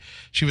we did.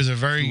 She was a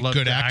very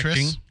good actress.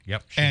 Acting.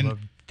 Yep. She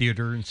loved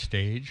theater and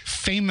stage.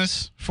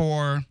 Famous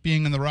for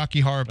being in the Rocky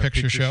Horror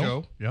Picture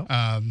Show. Yep.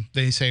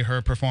 They say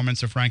her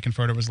performance of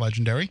Frankenfurter was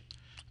legendary.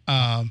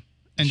 And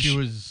she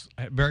was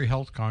very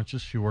health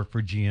conscious. She worked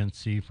for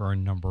GNC for a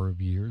number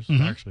of years.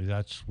 Mm-hmm. Actually,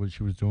 that's what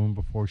she was doing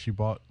before she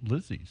bought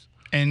Lizzie's.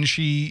 And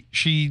she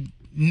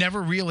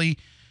never really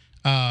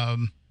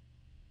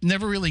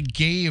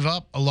gave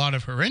up a lot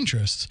of her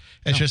interests.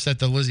 It's just that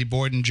the Lizzie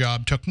Borden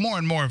job took more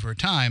and more of her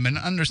time, and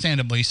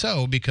understandably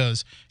so,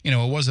 because it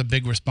was a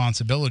big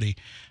responsibility.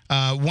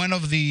 One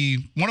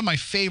of my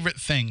favorite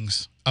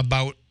things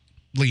about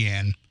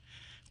Leanne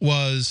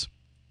was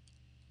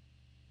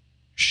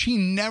she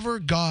never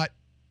got.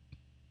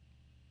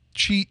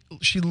 She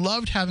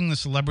loved having the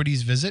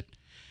celebrities visit,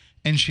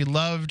 and she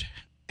loved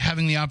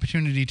having the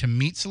opportunity to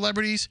meet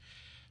celebrities,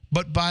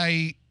 but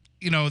by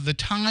the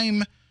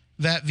time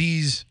that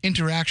these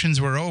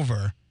interactions were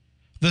over,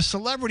 the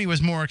celebrity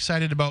was more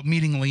excited about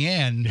meeting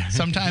Leanne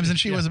sometimes than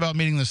she was about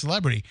meeting the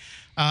celebrity.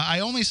 I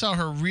only saw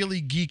her really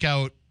geek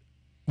out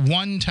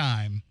one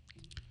time,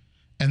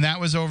 and that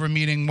was over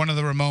meeting one of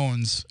the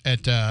Ramones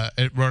at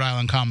Rhode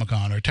Island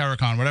Comic-Con or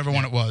Terracon, whatever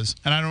one it was.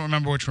 And I don't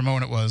remember which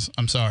Ramone it was.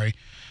 I'm sorry.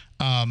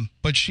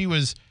 But she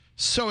was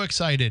so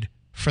excited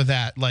for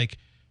that. Like,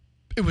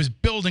 it was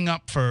building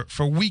up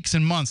for weeks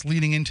and months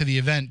leading into the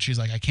event. She's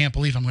like, I can't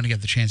believe I'm going to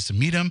get the chance to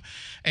meet him.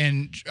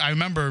 And I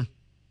remember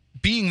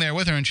being there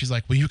with her, and she's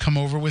like, will you come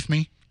over with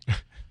me?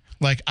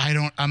 Like,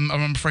 I'm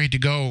afraid to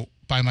go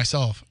by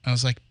myself. I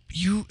was like,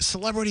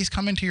 celebrities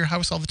come into your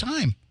house all the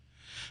time.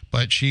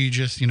 But she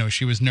just,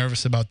 she was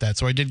nervous about that.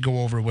 So I did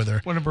go over with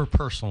her. One of her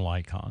personal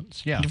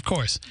icons. Yeah. Of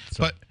course.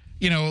 So.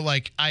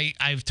 like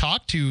I've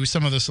talked to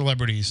some of the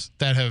celebrities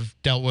that have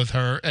dealt with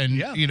her,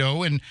 and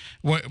and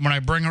when I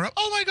bring her up,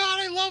 oh my God,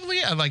 I love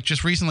Leanne. Like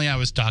just recently, I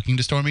was talking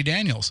to Stormy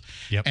Daniels,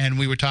 and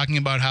we were talking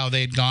about how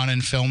they'd gone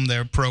and filmed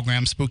their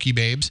program Spooky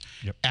Babes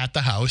at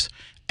the house,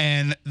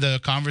 and the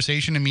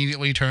conversation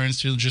immediately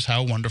turns to just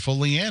how wonderful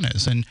Leanne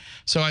is, and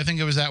so I think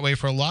it was that way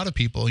for a lot of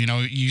people.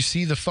 You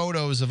see the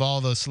photos of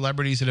all the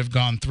celebrities that have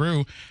gone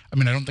through. I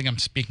mean, I don't think I'm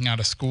speaking out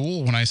of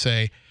school when I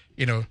say,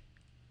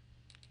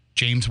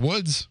 James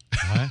Woods.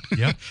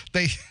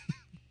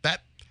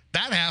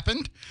 That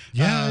happened.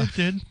 Yeah, it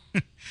did.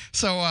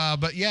 So,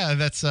 but yeah,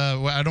 that's.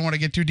 I don't want to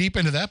get too deep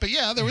into that, but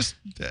yeah, there was.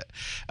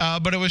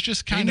 But it was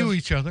just kind of. They knew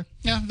each other.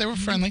 Yeah, they were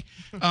friendly.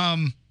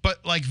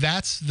 But like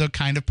that's the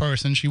kind of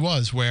person she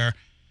was, where,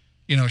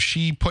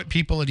 she put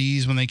people at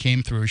ease when they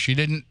came through. She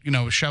didn't,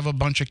 shove a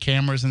bunch of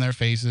cameras in their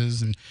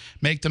faces and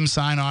make them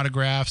sign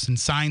autographs and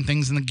sign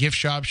things in the gift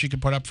shop she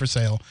could put up for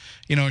sale.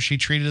 She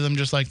treated them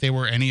just like they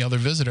were any other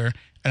visitor,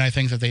 and I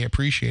think that they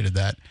appreciated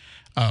that.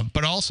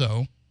 But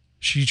also,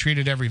 she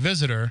treated every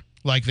visitor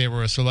like they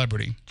were a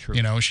celebrity.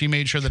 True. She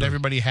made sure that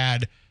everybody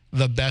had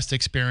the best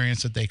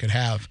experience that they could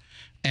have.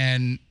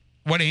 And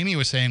what Amy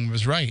was saying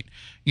was right.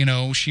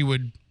 She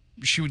would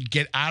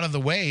get out of the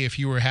way if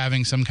you were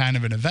having some kind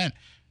of an event.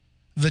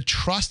 The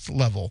trust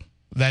level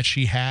that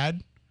she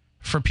had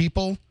for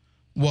people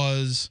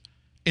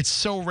it's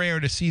so rare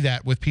to see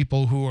that with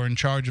people who are in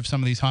charge of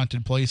some of these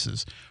haunted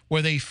places,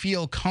 where they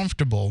feel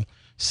comfortable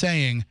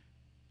saying,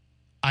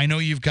 I know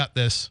you've got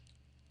this.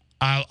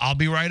 I'll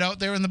be right out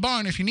there in the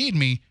barn if you need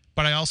me,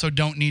 but I also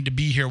don't need to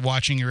be here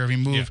watching your every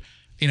move.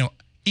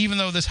 Even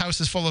though this house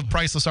is full of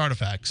priceless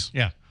artifacts.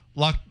 Yeah.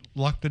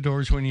 Lock the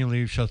doors when you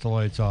leave, shut the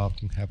lights off,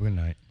 and have a good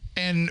night.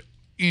 And,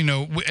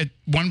 at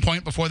one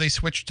point before they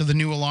switched to the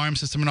new alarm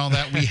system and all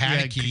that, we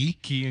had a key.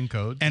 Key and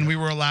code. And we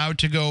were allowed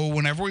to go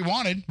whenever we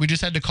wanted. We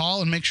just had to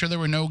call and make sure there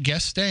were no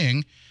guests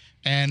staying.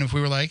 And if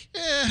we were like,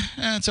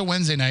 it's a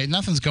Wednesday night,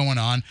 nothing's going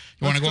on.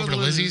 You want to go over to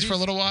Lizzie's for a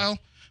little while?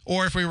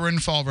 Or if we were in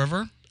Fall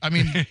River. I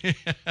mean,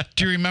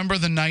 do you remember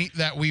the night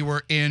that we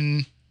were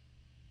in,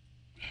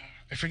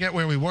 I forget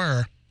where we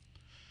were,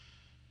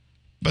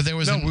 but there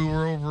was we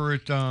were over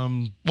at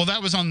well,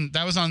 that was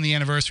on the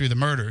anniversary of the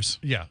murders.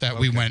 Yeah.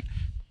 We went.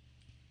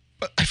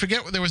 But I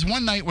forget, there was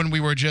one night when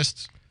we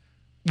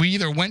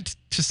either went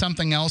to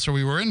something else or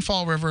we were in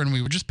Fall River and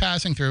we were just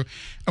passing through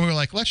and we were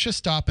like, let's just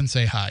stop and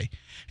say hi.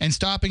 And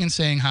stopping and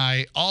saying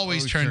hi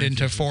always turned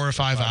into 4 or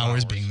 5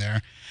 hours being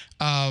there.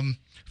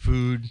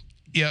 Food,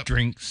 yep.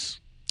 Drinks.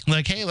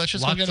 Like, hey, let's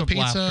just go get a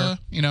pizza,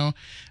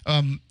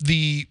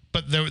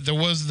 but there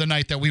was the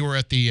night that we were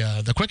at the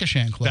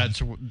Quikasham Club.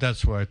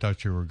 That's where I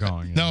thought you were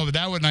going. No, but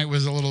that night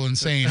was a little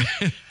insane.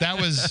 That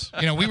was,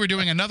 we were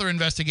doing another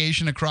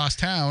investigation across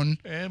town.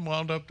 And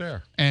wound up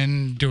there.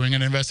 And doing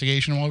an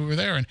investigation while we were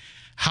there. And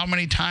how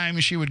many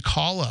times she would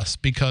call us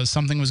because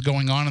something was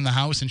going on in the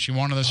house and she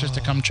wanted us just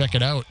to come check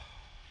it out.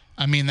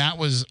 I mean, that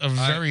was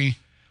every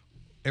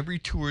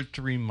 2 or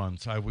 3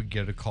 months, I would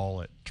get a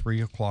call at 3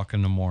 o'clock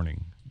in the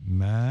morning.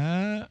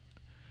 Matt,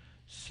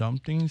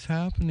 something's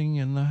happening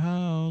in the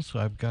house.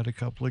 I've got a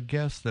couple of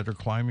guests that are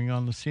climbing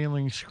on the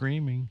ceiling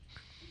screaming.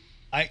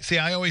 I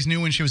always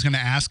knew when she was going to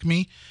ask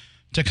me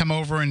to come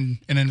over and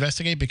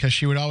investigate, because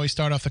she would always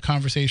start off the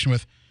conversation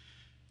with,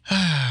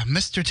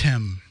 Mr.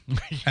 Tim.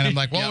 And I'm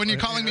like, well, when you're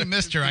calling me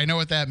Mr., I know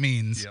what that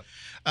means. Yep.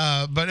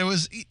 But it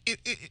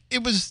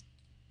was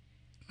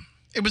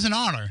an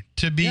honor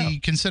to be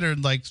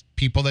considered like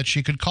people that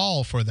she could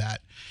call for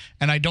that.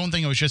 And I don't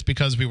think it was just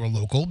because we were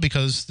local,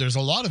 because there's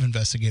a lot of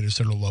investigators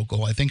that are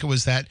local. I think it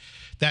was that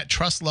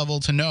trust level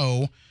to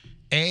know,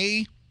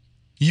 A,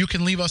 you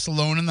can leave us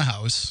alone in the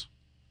house.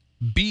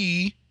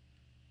 B,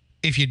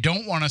 if you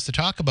don't want us to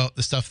talk about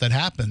the stuff that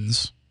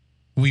happens,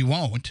 we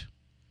won't.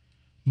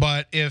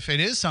 But if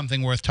it is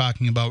something worth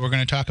talking about, we're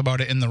going to talk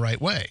about it in the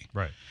right way.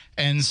 Right.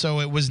 And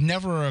so it was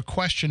never a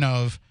question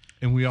of...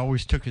 And we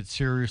always took it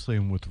seriously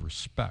and with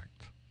respect.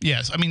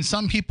 Yes. I mean,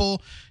 some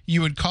people you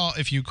would call,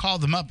 if you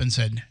called them up and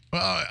said,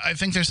 well, I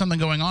think there's something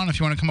going on if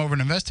you want to come over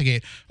and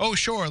investigate. Oh,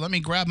 sure. Let me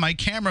grab my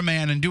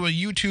cameraman and do a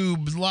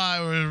YouTube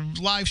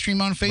live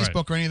stream on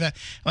Facebook or any of that.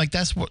 Like,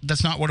 that's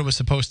not what it was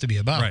supposed to be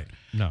about. Right.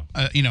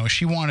 No.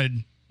 She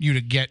wanted you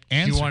to get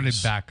answers. She wanted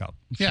backup.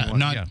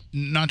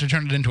 Not to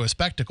turn it into a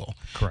spectacle.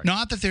 Correct.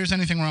 Not that there's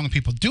anything wrong with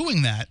people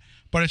doing that,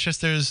 but it's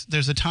just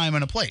there's a time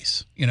and a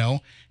place,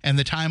 and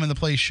the time and the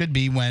place should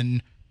be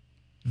when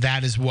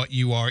that is what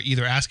you are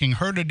either asking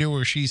her to do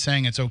or she's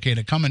saying it's okay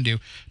to come and do,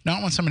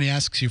 not when somebody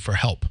asks you for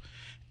help.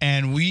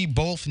 And we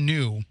both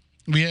knew,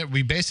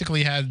 we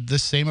basically had the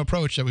same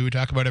approach that we would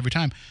talk about every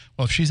time.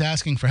 Well, if she's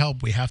asking for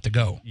help, we have to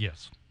go.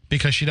 Yes.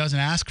 Because she doesn't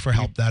ask for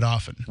help that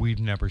often. We've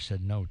never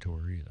said no to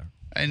her either.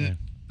 And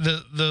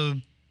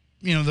the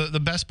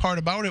best part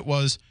about it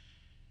was,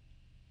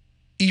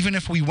 even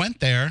if we went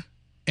there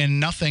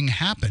and nothing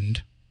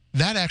happened,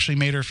 that actually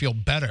made her feel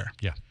better.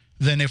 Yeah.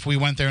 Than if we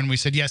went there and we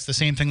said, yes, the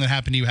same thing that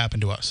happened to you happened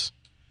to us.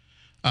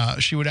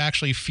 She would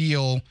actually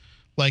feel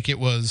like it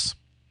was,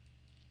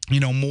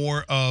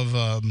 more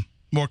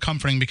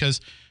comforting,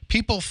 because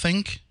people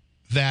think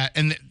that,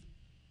 and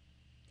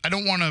I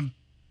don't want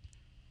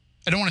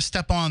to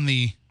step on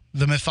the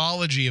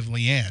mythology of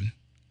Leanne,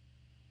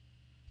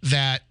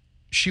 that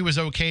she was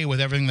okay with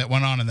everything that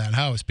went on in that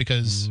house,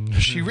 because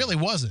she really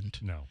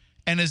wasn't. No.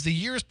 And as the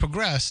years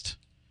progressed,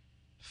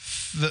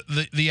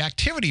 the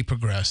activity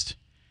progressed,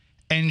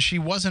 and she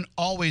wasn't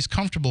always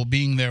comfortable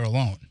being there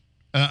alone.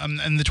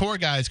 And the tour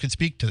guides could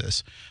speak to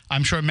this.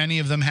 I'm sure many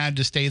of them had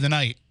to stay the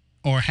night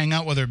or hang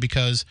out with her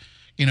because,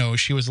 you know,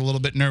 she was a little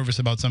bit nervous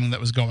about something that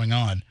was going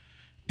on.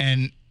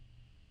 And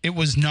it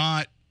was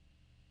not,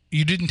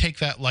 you didn't take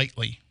that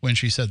lightly when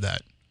she said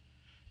that,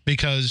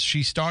 because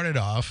she started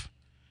off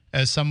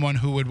as someone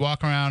who would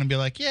walk around and be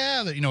like,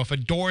 yeah, you know, if a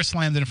door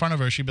slammed in front of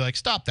her, she'd be like,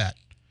 stop that,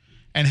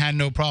 and had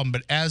no problem.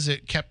 But as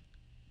it kept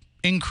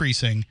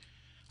increasing,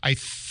 I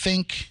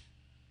think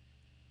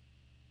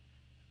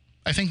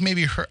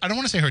maybe her, I don't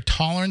want to say her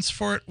tolerance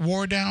for it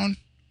wore down,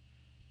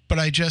 but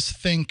I just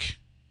think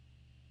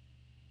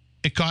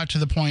it got to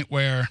the point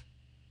where...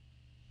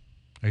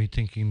 Are you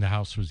thinking the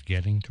house was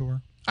getting to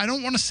her? I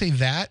don't want to say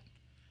that,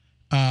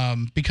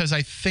 because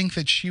I think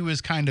that she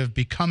was kind of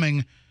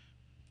becoming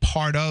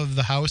part of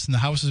the house, and the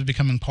house was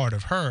becoming part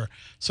of her.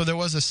 So there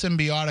was a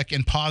symbiotic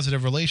and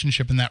positive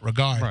relationship in that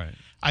regard. Right.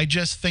 I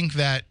just think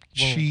that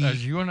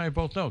as you and I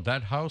both know,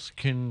 that house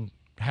can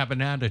have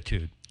an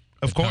attitude.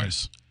 Of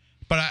course.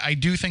 But I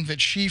do think that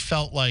she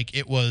felt like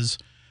it was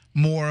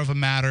more of a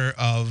matter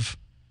of,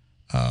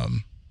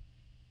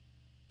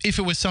 if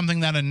it was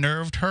something that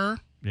unnerved her,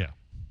 yeah,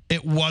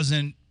 it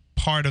wasn't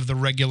part of the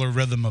regular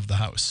rhythm of the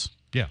house.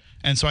 Yeah.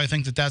 And so I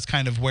think that that's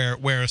kind of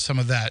where some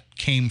of that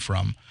came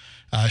from.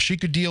 She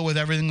could deal with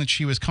everything that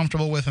she was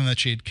comfortable with and that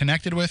she had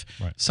connected with.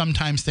 Right.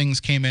 Sometimes things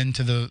came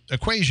into the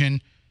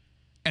equation,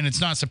 and it's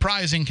not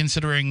surprising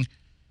considering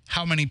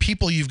how many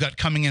people you've got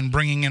coming in,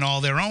 bringing in all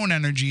their own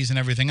energies and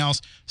everything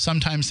else.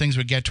 Sometimes things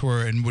would get to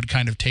her and would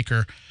kind of take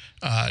her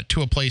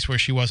to a place where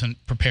she wasn't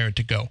prepared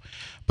to go.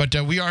 But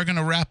we are going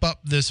to wrap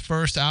up this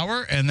first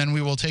hour, and then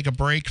we will take a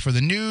break for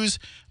the news.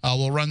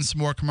 We'll run some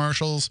more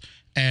commercials,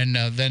 and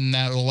then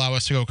that will allow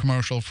us to go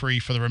commercial-free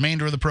for the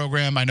remainder of the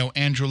program. I know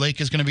Andrew Lake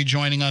is going to be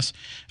joining us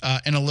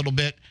in a little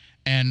bit,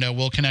 and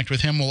we'll connect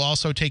with him. We'll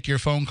also take your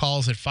phone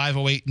calls at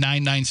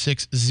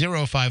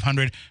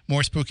 508-996-0500.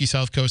 More Spooky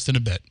South Coast in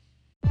a bit.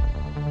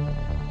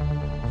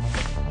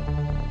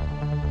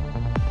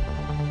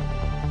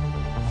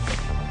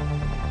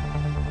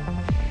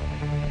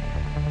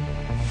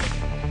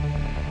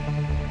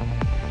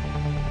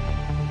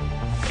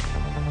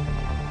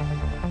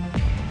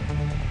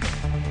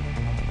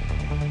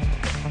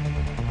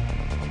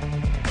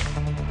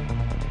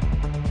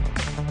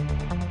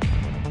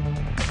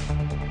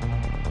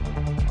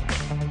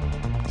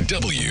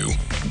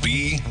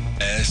 WBSM.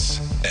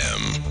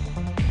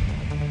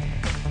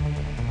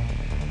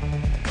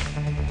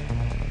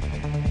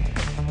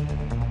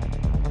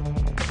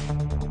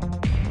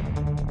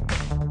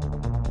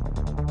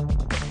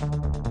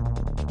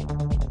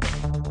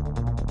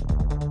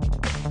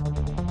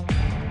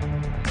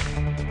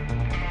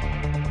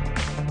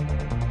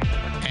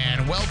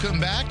 Welcome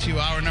back to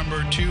hour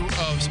number 2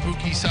 of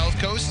Spooky South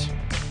Coast.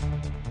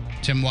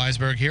 Tim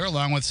Weisberg here,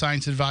 along with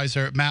science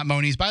advisor Matt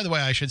Moniz. By the way,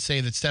 I should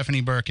say that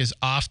Stephanie Burke is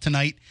off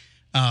tonight.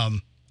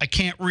 I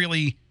can't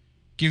really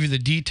give you the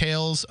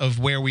details of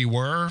where we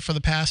were for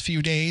the past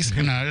few days,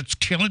 and it's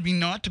killing me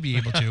not to be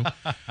able to.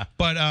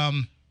 But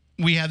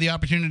we had the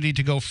opportunity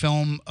to go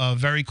film a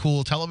very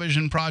cool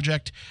television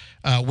project,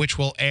 which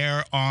will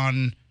air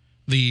on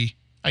the...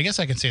 I guess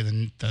I can say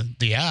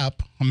the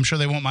app. I'm sure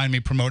they won't mind me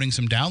promoting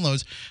some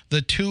downloads.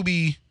 The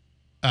Tubi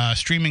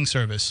streaming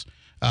service.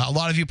 A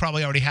lot of you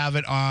probably already have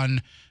it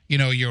on,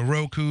 your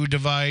Roku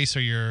device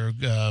or your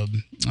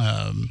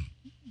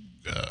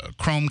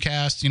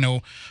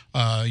Chromecast,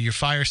 your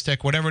Fire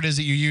Stick, whatever it is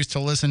that you use to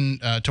listen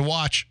to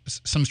watch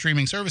some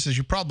streaming services.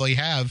 You probably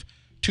have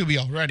Tubi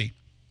already.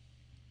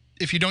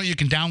 If you don't, you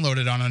can download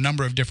it on a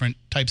number of different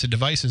types of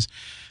devices.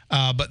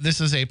 But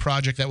this is a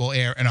project that will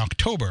air in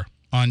October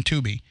on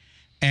Tubi.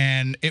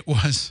 And it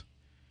was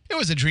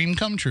a dream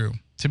come true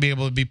to be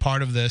able to be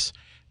part of this.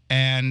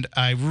 And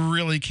I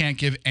really can't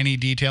give any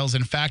details.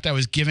 In fact, I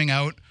was giving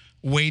out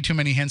way too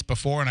many hints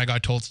before, and I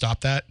got told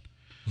stop that.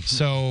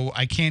 So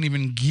I can't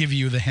even give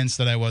you the hints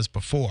that I was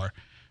before,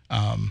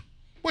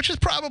 which is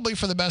probably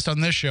for the best on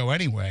this show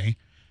anyway,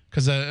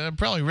 because I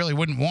probably really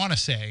wouldn't want to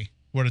say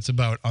what it's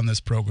about on this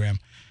program.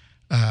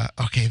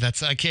 Okay,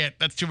 that's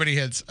too many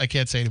hints. I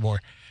can't say anymore.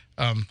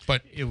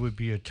 But it would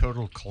be a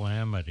total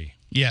calamity.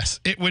 Yes,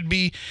 it would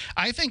be.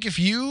 I think if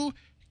you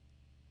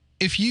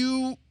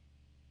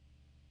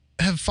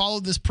have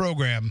followed this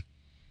program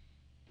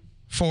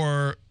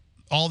for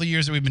all the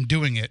years that we've been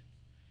doing it,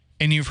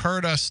 and you've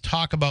heard us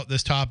talk about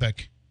this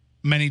topic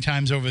many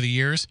times over the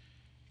years,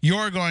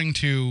 you're going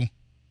to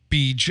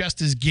be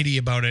just as giddy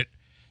about it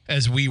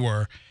as we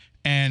were.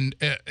 And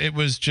it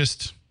was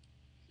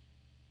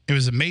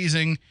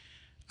amazing,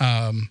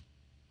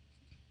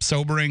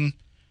 sobering,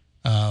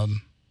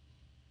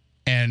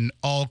 and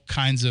all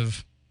kinds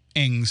of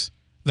things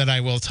that I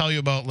will tell you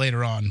about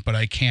later on, but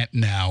I can't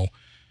now.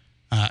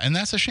 And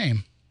that's a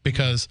shame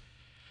because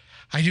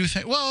I do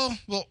think,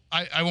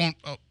 I won't.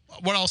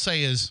 What I'll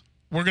say is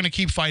we're going to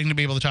keep fighting to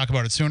be able to talk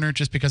about it sooner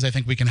just because I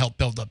think we can help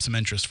build up some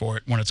interest for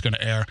it when it's going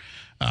to air.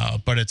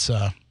 But it's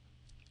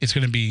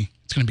going to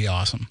be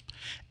awesome.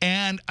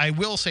 And I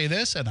will say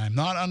this, and I'm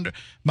not under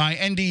my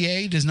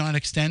NDA does not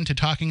extend to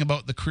talking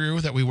about the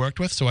crew that we worked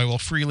with, so I will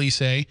freely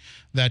say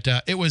that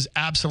it was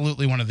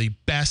absolutely one of the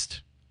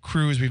best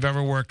crews we've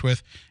ever worked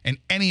with in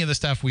any of the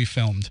stuff we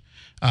filmed.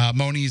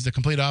 Moni's the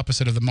complete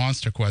opposite of the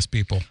Monster Quest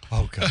people.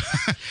 Oh God!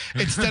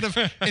 instead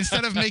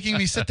of making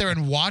me sit there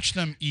and watch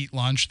them eat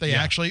lunch, they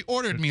actually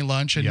ordered me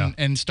lunch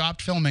and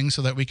stopped filming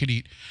so that we could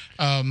eat.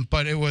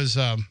 But it was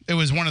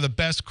one of the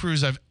best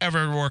crews I've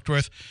ever worked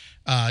with.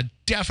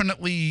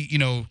 Definitely,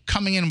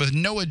 coming in with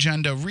no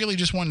agenda, really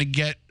just wanting to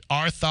get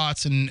our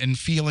thoughts and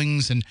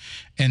feelings and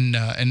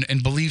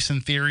beliefs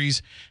and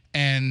theories,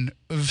 and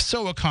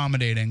so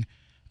accommodating.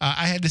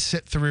 I had to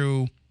sit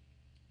through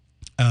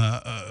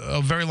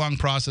a very long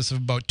process of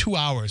about 2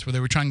 hours where they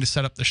were trying to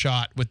set up the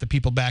shot with the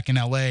people back in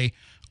LA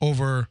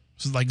over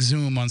like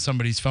Zoom on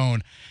somebody's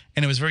phone.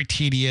 And it was very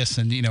tedious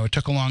and, it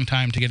took a long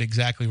time to get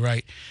exactly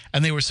right.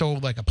 And they were so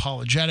like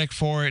apologetic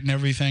for it and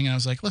everything. And I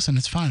was like, listen,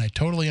 it's fine. I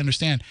totally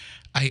understand.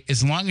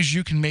 As long as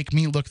you can make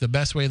me look the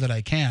best way that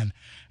I can.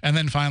 And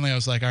then finally I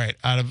was like, all right,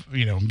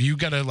 you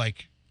got to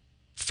like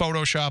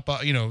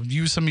Photoshop,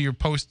 use some of your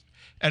post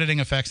editing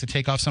effects to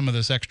take off some of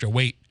this extra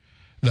weight.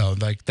 Though,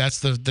 like that's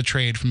the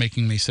trade for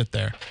making me sit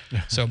there.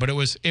 So, but it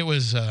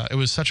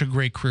was such a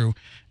great crew,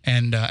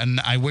 and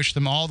I wish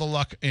them all the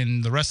luck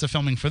in the rest of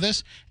filming for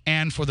this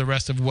and for the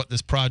rest of what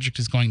this project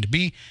is going to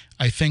be.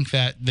 I think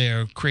that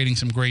they're creating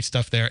some great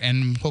stuff there,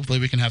 and hopefully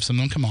we can have some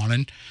of them come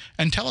on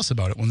and tell us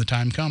about it when the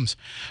time comes.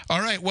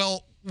 All right,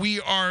 well, we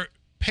are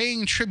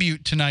paying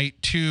tribute tonight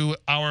to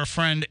our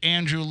friend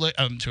Andrew Lake,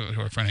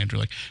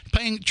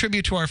 paying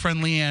tribute to our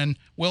friend Leanne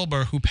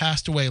Wilbur, who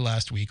passed away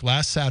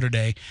last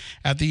Saturday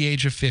at the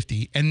age of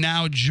 50. And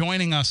now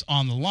joining us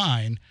on the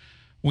line,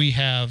 we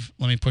have,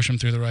 let me push him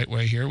through the right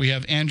way here. We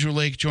have Andrew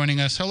Lake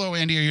joining us. Hello,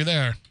 Andy, are you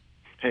there?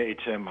 Hey,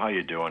 Tim, how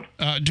you doing?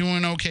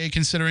 Doing okay,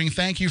 considering.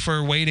 Thank you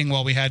for waiting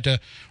while we had to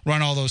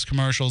run all those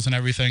commercials and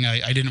everything.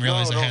 I didn't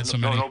realize I had so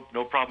many.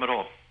 No problem at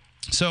all.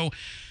 So,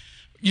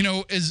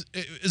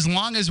 as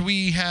long as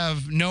we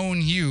have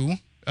known you,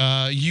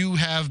 you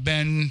have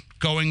been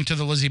going to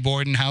the Lizzie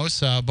Borden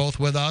house, both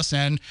with us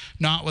and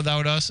not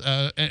without us.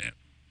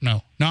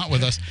 No, not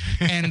with us.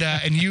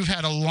 And you've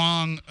had a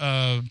long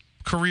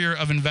career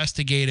of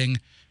investigating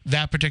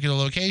that particular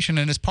location,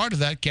 and as part of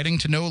that, getting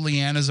to know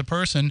Leanne as a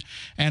person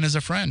and as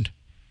a friend.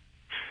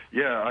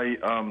 Yeah,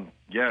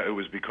 it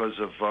was because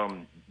of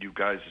you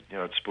guys,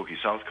 at Spooky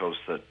South Coast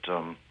that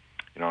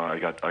I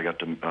got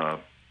to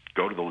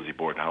go to the Lizzie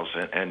Borden house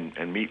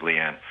and meet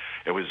Leanne.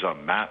 It was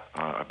Matt,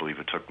 I believe,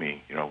 it took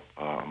me,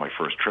 on my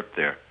first trip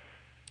there,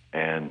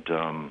 and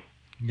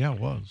yeah, it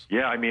was.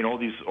 Yeah, I mean, all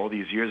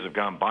these years have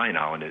gone by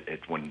now, and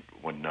when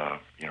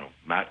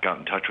Matt got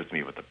in touch with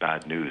me with the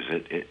bad news,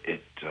 it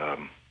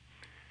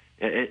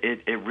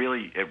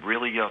really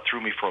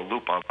threw me for a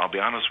loop. I'll be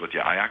honest with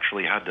you. I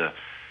actually had to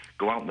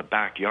go out in the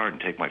backyard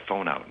and take my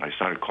phone out, and I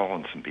started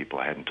calling some people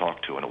I hadn't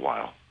talked to in a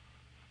while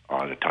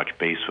to touch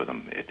base with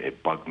them.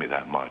 It bugged me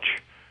that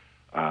much.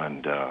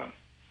 And I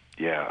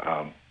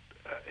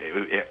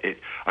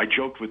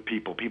joked with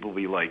people. People would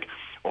be like,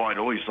 "Oh, I'd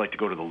always like to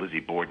go to the Lizzie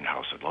Borden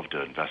house. I'd love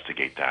to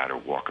investigate that or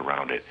walk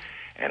around it."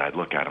 And I'd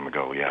look at them and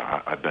go,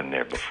 "Yeah, I've been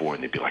there before."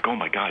 And they'd be like, "Oh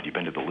my God, you've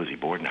been to the Lizzie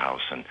Borden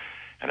house?" And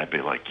I'd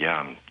be like,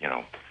 "Yeah,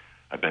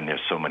 I've been there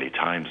so many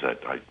times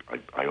that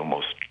I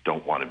almost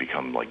don't want to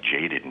become like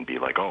jaded and be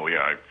like, oh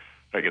yeah,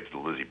 I get to the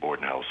Lizzie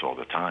Borden house all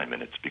the time."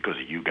 And it's because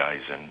of you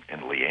guys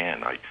and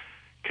Leanne. I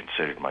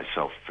considered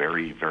myself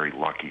very, very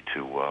lucky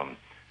to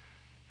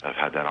have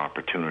had that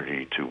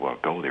opportunity to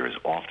go there as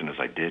often as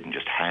I did and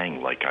just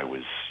hang like I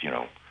was,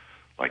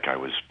 like I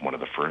was one of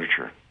the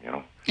furniture,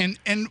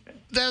 And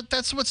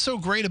that's what's so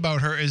great about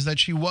her is that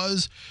she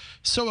was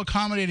so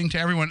accommodating to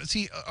everyone.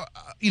 See,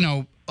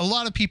 a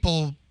lot of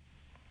people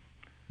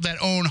that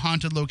own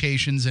haunted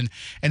locations and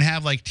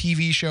have like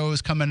TV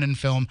shows come in and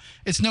film,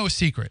 it's no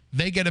secret.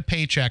 They get a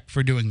paycheck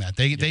for doing that.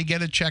 They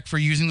get a check for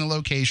using the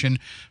location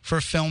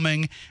for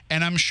filming.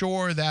 And I'm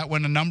sure that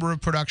when a number of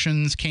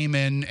productions came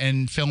in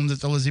and filmed at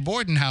the Lizzie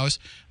Borden house,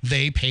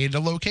 they paid a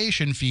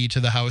location fee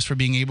to the house for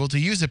being able to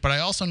use it. But I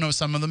also know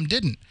some of them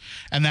didn't.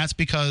 And that's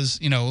because,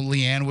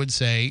 Leanne would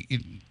say,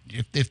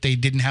 if they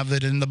didn't have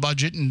that in the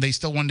budget and they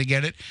still wanted to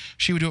get it,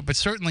 she would do it. But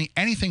certainly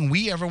anything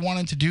we ever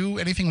wanted to do,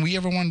 anything we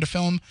ever wanted to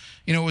film,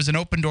 it was an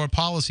open door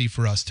policy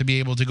for us to be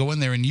able to go in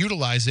there and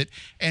utilize it.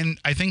 And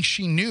I think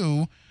she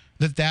knew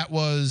that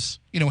was,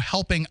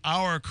 helping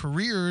our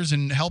careers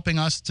and helping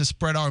us to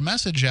spread our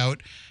message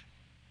out.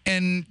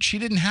 And she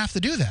didn't have to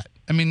do that.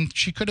 I mean,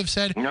 she could have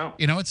said, no.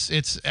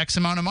 It's X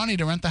amount of money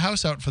to rent the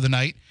house out for the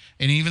night.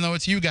 And even though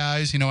it's you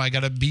guys, I got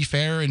to be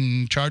fair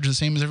and charge the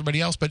same as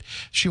everybody else. But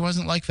she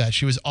wasn't like that.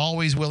 She was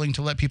always willing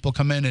to let people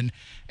come in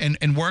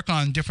and work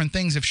on different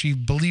things if she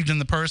believed in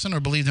the person or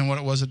believed in what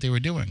it was that they were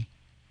doing.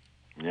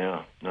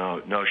 Yeah.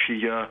 No.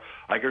 She.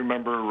 I can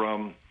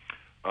remember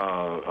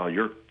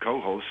your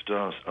co-host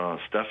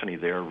Stephanie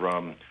there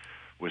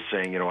was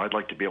saying, I'd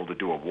like to be able to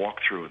do a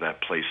walkthrough of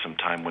that place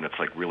sometime when it's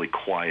like really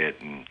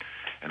quiet and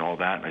all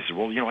that. And I said,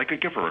 well, I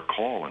could give her a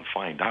call and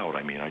find out.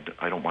 I mean,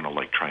 I don't want to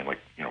like try and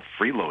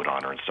freeload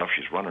on her and stuff.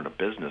 She's running a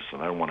business,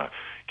 and I don't want to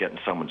get in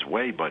someone's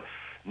way. But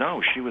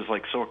no, she was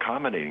like so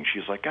accommodating.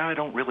 She's like, I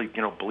don't really,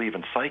 believe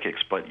in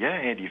psychics, but yeah,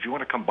 Andy, if you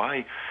want to come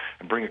by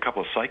and bring a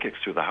couple of psychics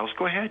through the house,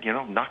 go ahead.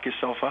 Knock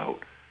yourself out.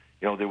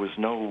 There was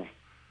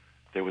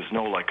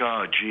no like,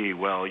 oh, gee,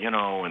 well, and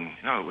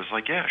it was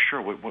like, yeah,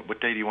 sure.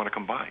 What day do you want to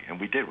come by? And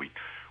we did. We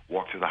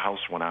walked through the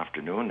house one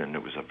afternoon, and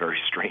it was a very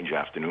strange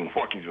afternoon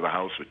walking through the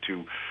house with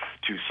two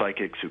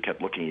psychics who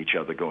kept looking at each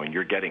other going,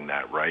 you're getting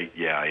that, right?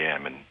 Yeah, I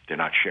am, and they're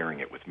not sharing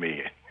it with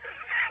me.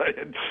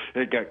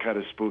 It got kind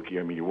of spooky.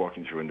 I mean, you're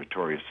walking through a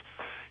notorious,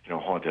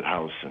 haunted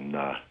house, and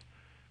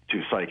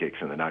two psychics,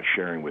 and they're not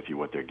sharing with you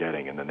what they're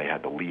getting, and then they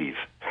had to leave.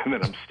 And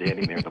then I'm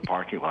standing there in the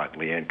parking lot,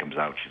 and Leanne comes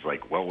out. She's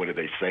like, well, what did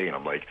they say? And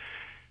I'm like,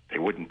 they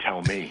wouldn't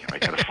tell me. I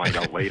got to find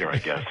out later, I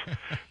guess.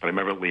 But I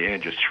remember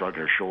Leanne just shrugging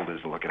her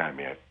shoulders and looking at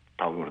me.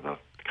 Probably one of the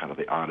kind of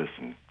the oddest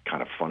and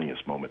kind of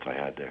funniest moments I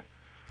had there.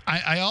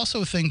 I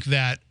also think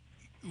that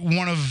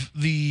one of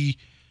the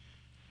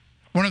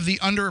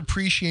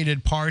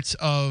underappreciated parts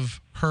of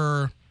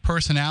her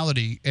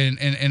personality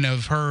and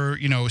of her,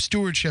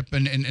 stewardship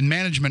and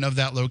management of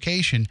that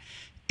location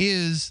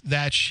is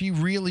that she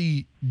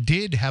really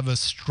did have a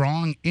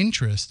strong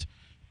interest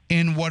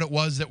in what it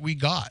was that we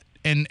got.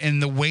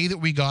 And the way that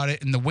we got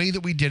it and the way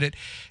that we did it,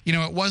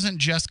 it wasn't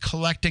just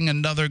collecting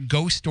another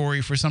ghost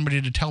story for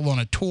somebody to tell on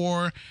a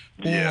tour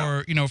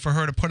or, for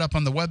her to put up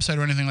on the website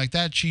or anything like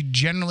that. She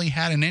generally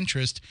had an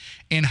interest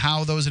in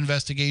how those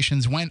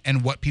investigations went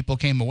and what people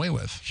came away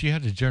with. She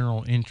had a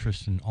general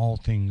interest in all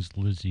things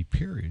Lizzie,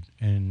 period.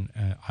 And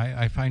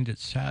I find it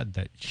sad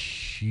that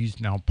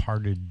she's now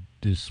parted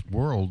this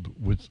world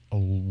with a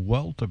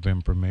wealth of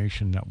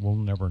information that we'll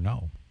never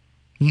know.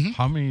 Mm-hmm.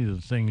 How many of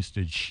the things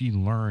did she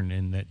learn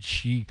and that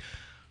she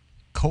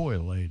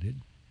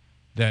collated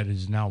that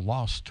is now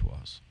lost to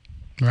us?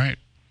 Right.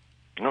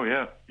 Oh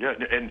yeah,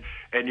 and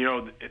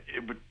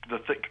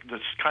the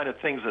kind of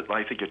things that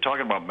I think you're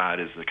talking about, Matt,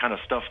 is the kind of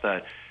stuff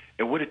that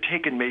it would have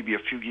taken maybe a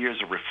few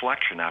years of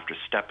reflection after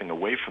stepping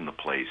away from the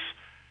place.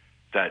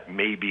 That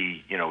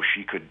maybe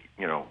she could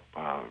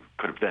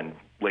could have then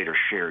later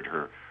shared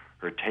her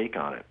take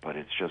on it, but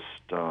it's just.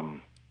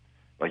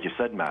 Like you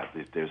said, Matt,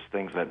 there's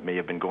things that may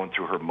have been going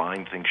through her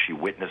mind, things she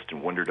witnessed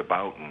and wondered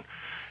about, and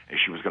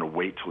she was going to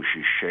wait till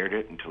she shared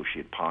it, until she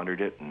had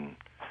pondered it, and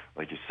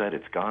like you said,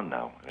 it's gone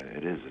now.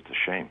 It's a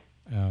shame.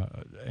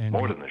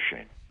 More than a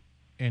shame.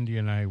 Andy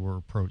and I were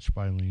approached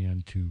by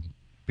Leanne to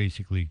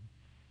basically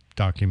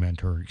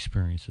document her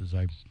experiences.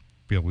 I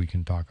feel we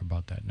can talk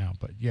about that now,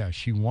 but yeah,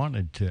 she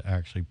wanted to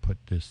actually put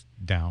this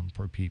down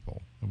for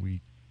people.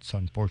 It's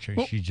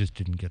unfortunate she just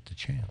didn't get the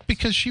chance.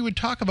 Because she would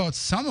talk about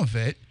some of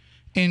it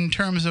in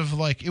terms of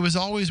like, it was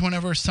always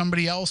whenever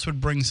somebody else would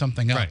bring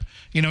something up.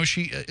 Right.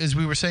 She, as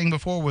we were saying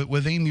before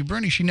with Amy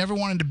Bruni, she never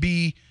wanted to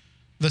be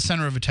the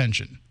center of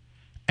attention.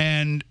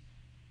 And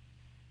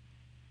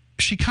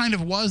she kind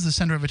of was the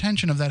center of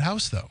attention of that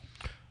house, though.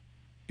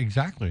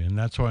 Exactly, and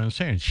that's what I'm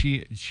saying.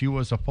 She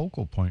was a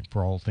focal point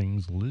for all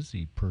things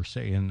Lizzie, per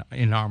se,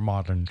 in our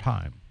modern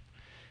time.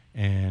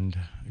 And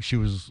she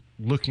was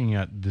looking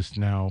at this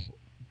now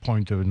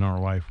point in our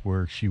life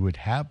where she would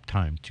have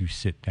time to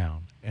sit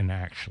down and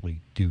actually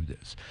do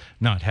this,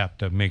 not have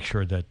to make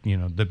sure that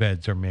the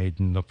beds are made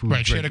and the food.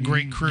 Right, she had a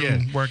great crew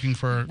working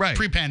for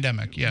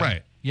pre-pandemic. Yeah,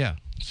 right, yeah.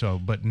 So,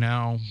 but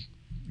now,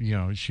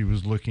 she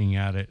was looking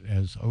at it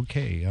as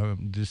okay.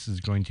 This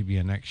is going to be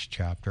a next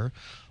chapter.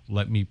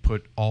 Let me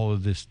put all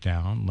of this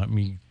down. Let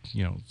me,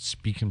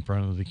 speak in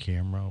front of the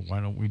camera. Why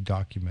don't we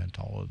document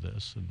all of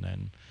this and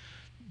then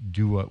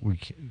do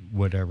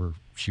whatever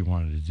she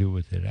wanted to do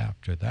with it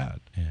after that.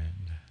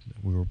 And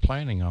we were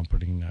planning on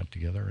putting that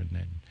together, and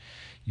then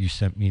you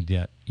sent me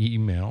that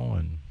email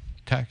and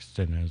text,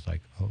 and I was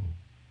like, oh. Wow.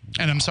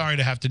 And I'm sorry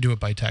to have to do it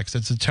by text.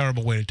 It's a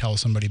terrible way to tell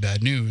somebody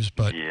bad news,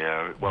 but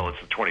yeah, well, it's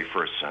the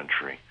 21st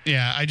century.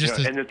 Yeah, and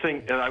the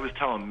thing, and I was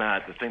telling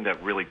Matt, the thing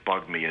that really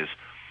bugged me is,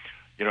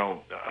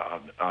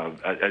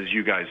 as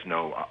you guys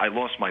know, I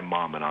lost my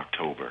mom in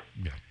October.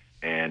 Yeah.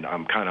 And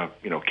I'm kind of,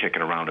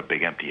 kicking around a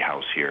big empty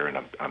house here, and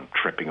I'm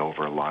tripping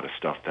over a lot of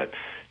stuff that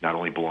not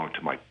only belonged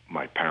to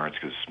my parents,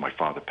 because my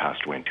father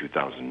passed away in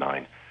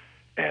 2009,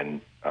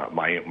 and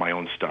my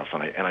own stuff.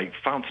 And I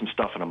found some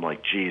stuff, and I'm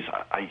like, geez,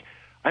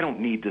 I don't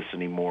need this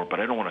anymore,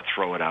 but I don't want to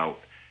throw it out.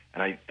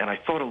 And I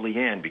thought of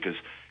Leanne, because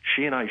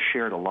she and I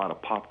shared a lot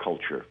of pop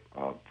culture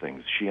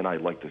things. She and I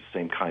liked the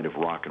same kind of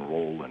rock and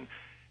roll,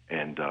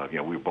 and we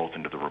were both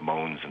into the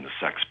Ramones and the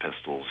Sex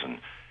Pistols,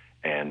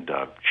 and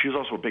she was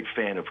also a big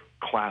fan of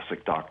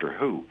classic Doctor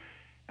Who.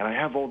 And I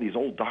have all these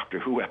old Doctor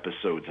Who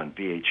episodes on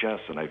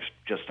VHS, and I've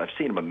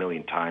seen them a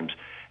million times.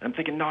 And I'm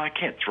thinking, no, I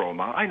can't throw them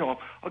out. I know,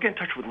 I'll get in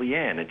touch with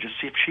Leanne and just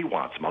see if she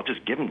wants them. I'll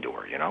just give them to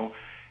her,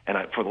 And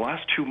for the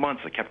last 2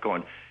 months, I kept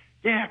going,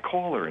 yeah,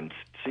 call her and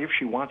see if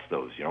she wants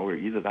those, or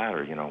either that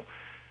or,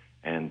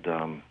 And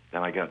then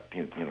I got,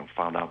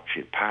 found out she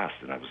had passed,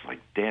 and I was like,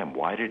 damn,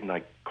 why didn't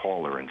I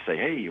call her and say,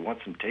 hey, you want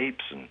some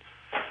tapes? And,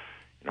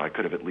 I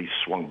could have at least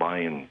swung by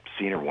and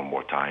seen her one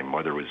more time,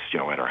 whether it was,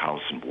 at her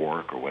house and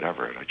work or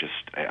whatever. And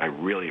I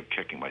really am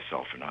kicking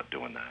myself for not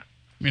doing that.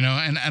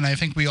 And I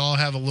think we all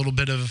have a little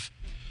bit of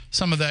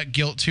some of that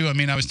guilt too. I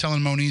mean, I was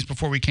telling Moniz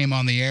before we came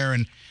on the air,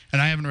 and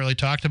I haven't really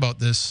talked about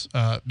this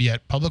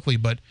yet publicly,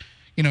 but,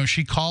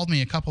 she called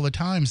me a couple of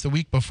times the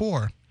week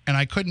before, and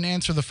I couldn't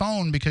answer the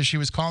phone because she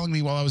was calling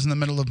me while I was in the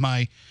middle of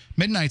my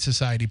Midnight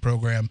Society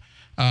program.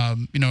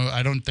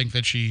 I don't think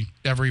that she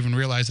ever even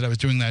realized that I was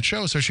doing that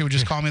show. So she would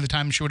just call me the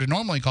time she would have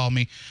normally called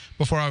me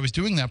before I was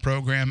doing that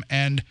program.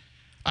 And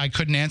I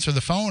couldn't answer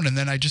the phone. And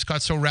then I just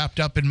got so wrapped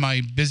up in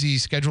my busy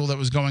schedule that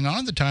was going on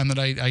at the time that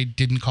I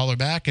didn't call her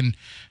back. And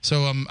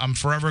so I'm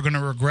forever going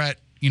to regret,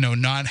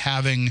 not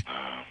having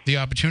the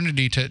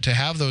opportunity to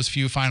have those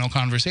few final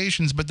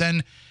conversations. But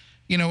then,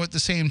 at the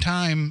same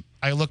time,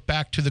 I look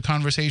back to the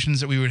conversations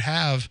that we would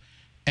have,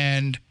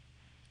 and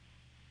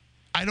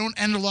I don't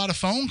end a lot of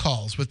phone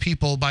calls with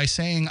people by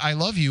saying I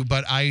love you,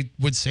 but I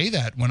would say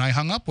that when I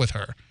hung up with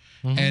her.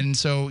 Mm-hmm. And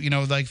so,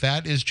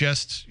 that is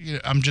just,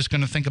 I'm just going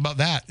to think about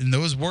that. And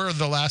those were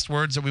the last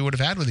words that we would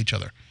have had with each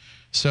other.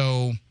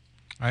 So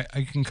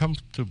I can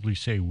comfortably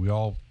say we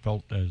all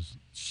felt as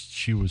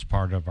she was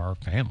part of our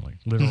family,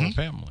 literal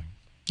family.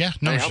 Yeah.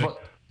 No, hey,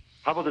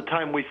 how about the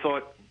time we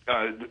thought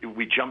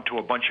we jumped to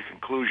a bunch of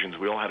conclusions?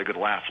 We all had a good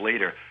laugh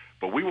later.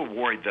 But we were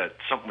worried that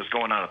something was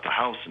going on at the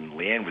house and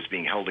Leanne was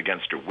being held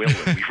against her will.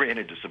 And we ran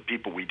into some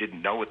people we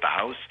didn't know at the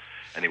house,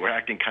 and they were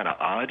acting kind of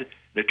odd. And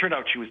it turned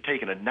out she was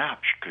taking a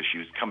nap because she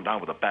was coming down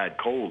with a bad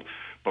cold.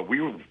 But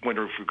we were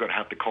wondering if we were going to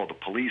have to call the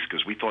police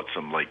because we thought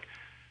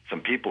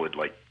some people had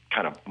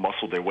kind of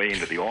muscled their way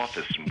into the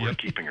office and were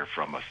keeping her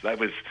from us. That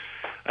was,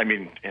 I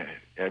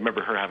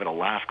remember her having a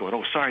laugh going,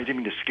 oh, sorry, I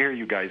didn't mean to scare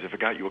you guys. I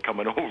forgot you were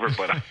coming over.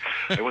 But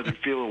I wasn't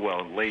feeling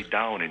well and laid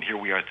down. And here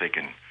we are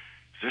thinking,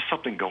 is there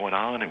something going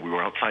on? And we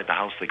were outside the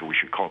house thinking we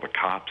should call the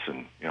cops.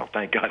 And,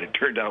 thank God it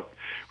turned out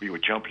we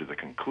would jump to the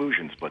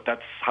conclusions. But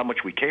that's how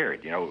much we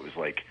cared. It was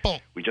like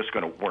we just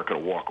weren't going to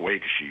walk away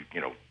because she,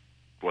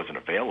 wasn't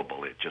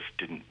available. It just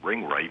didn't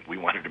ring right. We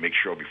wanted to make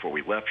sure before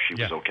we left she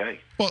was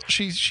okay. Well,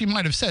 she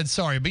might have said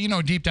sorry, but,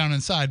 deep down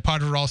inside,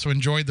 Potter also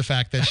enjoyed the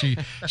fact that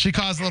she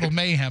caused a little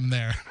mayhem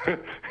there.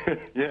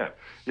 Yeah.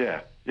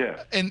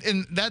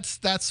 And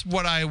that's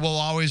what I will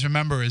always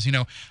remember is,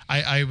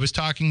 I was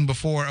talking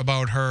before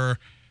about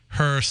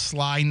her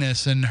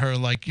slyness and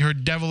her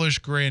devilish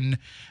grin.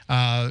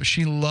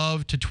 She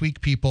loved to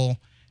tweak people,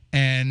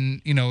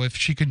 and if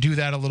she could do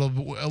that a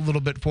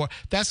little bit for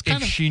that's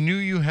kind if she knew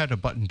you had a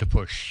button to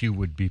push, she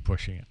would be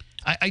pushing it.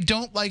 I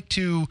don't like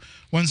to,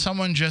 when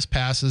someone just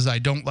passes, I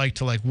don't like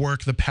to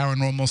work the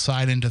paranormal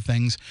side into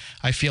things.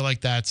 I feel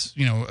like that's,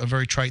 a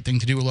very trite thing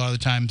to do a lot of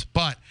the times.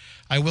 But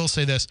I will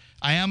say this,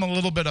 I am a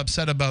little bit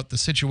upset about the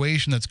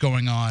situation that's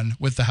going on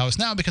with the house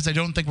now because I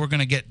don't think we're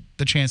going to get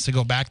the chance to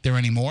go back there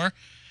anymore.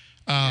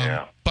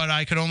 But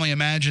I could only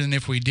imagine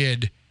if we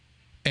did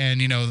and,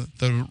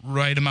 the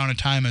right amount of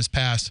time has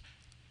passed,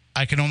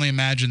 I can only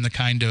imagine the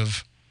kind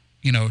of,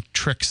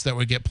 tricks that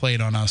would get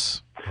played on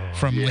us.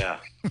 From God.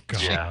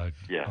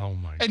 Yeah. Oh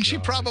my God. And she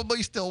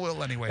probably still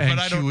will anyway. And but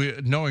I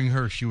don't. Knowing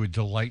her, she would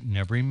delight in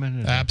every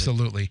minute.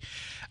 Absolutely.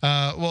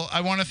 Well,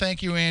 I want to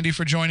thank you, Andy,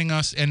 for joining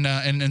us,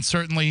 and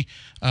certainly,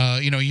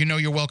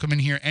 you're welcome in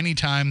here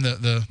anytime.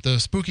 The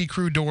Spooky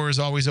Crew door is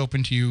always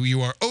open to you.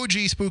 You are OG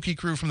Spooky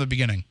Crew from the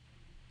beginning.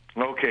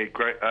 Okay,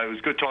 great. It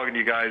was good talking to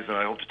you guys, and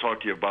I hope to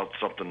talk to you about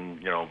something,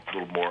 a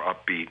little more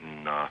upbeat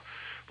and a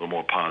little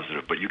more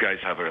positive. But you guys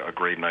have a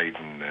great night,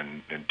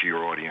 and to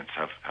your audience,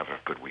 have a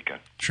good weekend.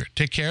 Sure.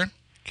 Take care.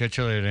 Catch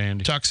you later,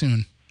 Andy. Talk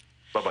soon.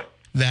 Bye-bye.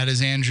 That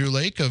is Andrew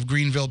Lake of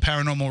Greenville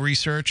Paranormal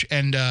Research.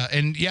 And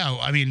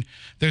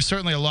there's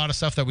certainly a lot of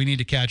stuff that we need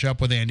to catch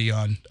up with Andy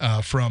on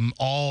from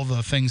all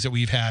the things that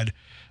we've had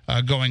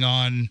going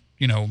on.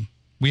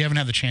 We haven't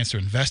had the chance to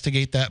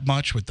investigate that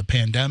much with the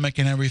pandemic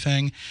and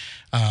everything.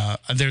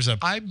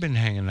 I've been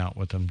hanging out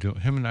with him.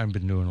 Him and I have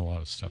been doing a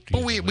lot of stuff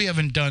together. But we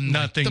haven't done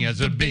nothing as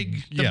the a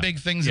big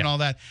things and all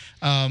that.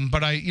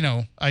 But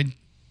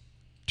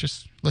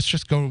let's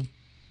just go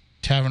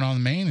Tavern on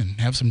the Main and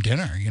have some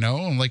dinner.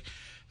 And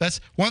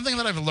that's one thing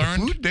that I've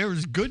learned. The food there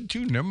is good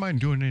too. Never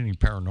mind doing any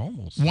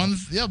paranormal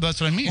stuff.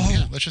 That's what I mean. Oh,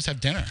 yeah, let's just have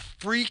dinner.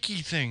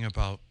 Freaky thing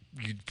about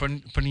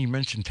funny you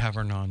mentioned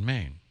Tavern on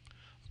Main.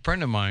 A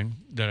friend of mine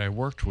that I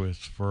worked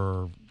with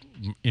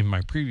in my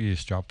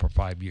previous job for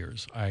 5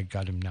 years, I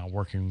got him now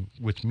working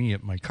with me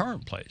at my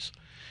current place,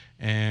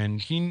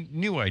 and he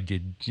knew I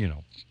did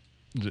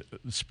the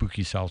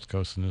spooky South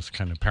Coast and this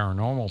kind of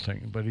paranormal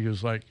thing, but he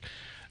was like,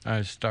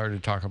 I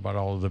started talking about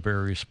all of the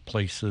various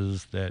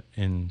places that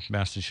in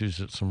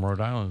Massachusetts and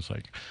Rhode Island. It's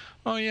like,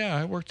 oh yeah,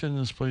 I worked in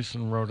this place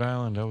in Rhode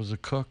Island. I was a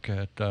cook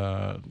at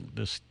the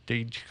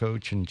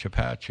Stagecoach in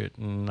Chepachet,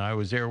 and I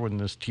was there when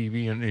this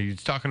TV. And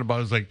he's talking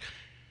about, it's like,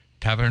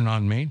 Tavern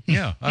on Main?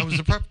 Yeah, I was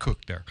a prep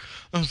cook there.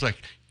 I was like,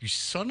 you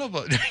son of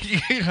a...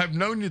 I've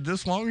known you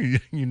this long,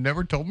 and you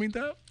never told me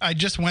that? I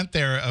just went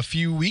there a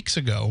few weeks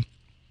ago.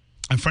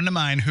 A friend of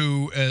mine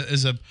who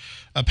is a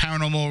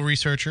paranormal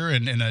researcher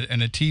and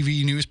a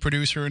TV news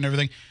producer and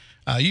everything.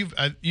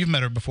 You've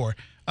met her before.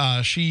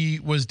 She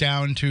was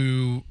down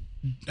to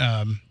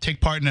take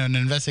part in an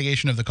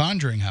investigation of the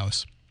Conjuring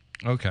house.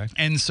 Okay.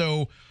 And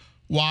so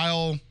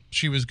while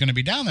she was going to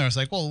be down there, I was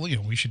like, well,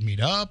 we should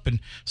meet up. And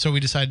so we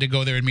decided to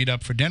go there and meet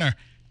up for dinner.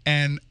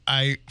 And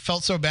I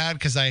felt so bad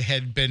because I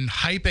had been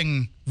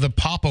hyping the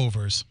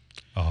popovers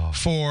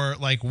for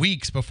like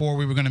weeks before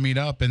we were going to meet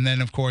up. And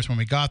then, of course, when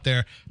we got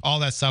there, all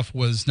that stuff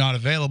was not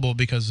available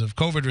because of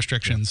COVID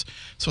restrictions.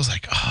 So I was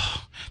like,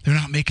 oh, they're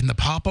not making the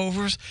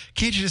popovers?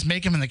 Can't you just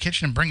make them in the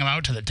kitchen and bring them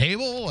out to the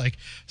table?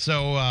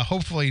 So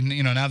hopefully,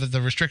 now that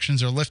the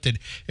restrictions are lifted,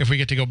 if we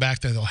get to go back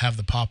there, they'll have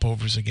the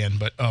popovers again.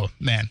 But, oh,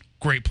 man,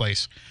 great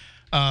place.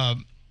 Well,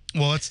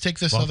 let's take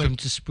this Welcome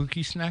to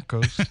Spooky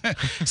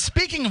Snackos.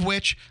 Speaking of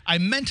which, I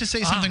meant to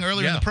say something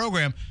earlier in the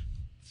program.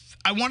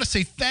 I want to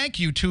say thank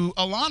you to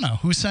Alana,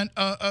 who sent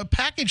a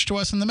package to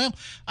us in the mail.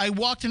 I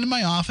walked into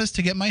my office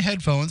to get my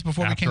headphones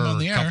before we came on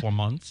the air. After a couple of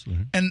months.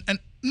 And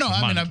no,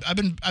 I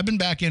mean, I've been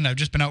back in. I've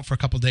just been out for a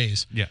couple of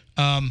days. Yeah.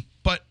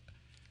 But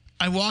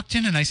I walked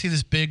in and I see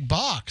this big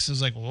box. I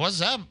was like, what's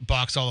that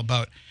box all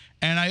about?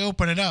 And I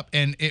open it up,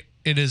 and it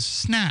is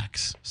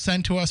snacks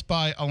sent to us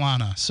by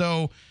Alana.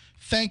 So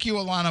thank you,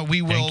 Alana.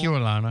 Thank you,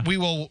 Alana. We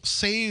will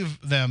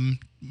save them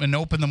and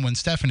open them when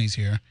Stephanie's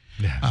here.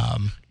 Yeah.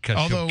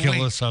 Because she'll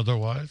kill us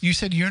otherwise. You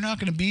said you're not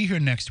going to be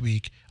here next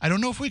week. I don't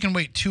know if we can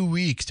wait 2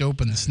 weeks to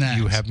open the snacks.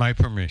 You have my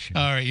permission.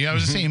 All right. Yeah, I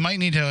was just saying you might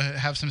need to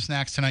have some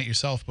snacks tonight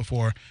yourself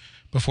before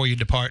you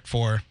depart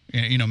for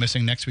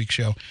missing next week's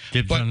show.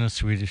 Dibs on a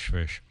Swedish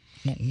fish.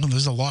 Well,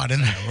 there's a lot in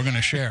there. We're going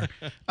to share.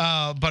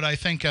 But I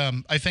think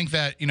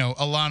that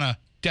Alana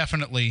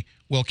definitely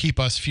will keep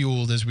us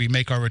fueled as we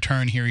make our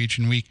return here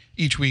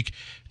each week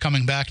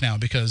coming back now,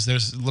 because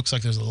it looks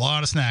like there's a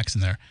lot of snacks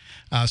in there.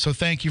 So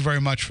thank you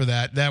very much for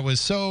that. That was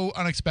so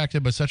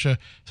unexpected, but such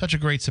a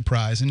great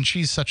surprise. And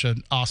she's such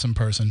an awesome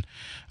person.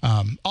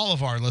 All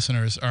of our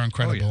listeners are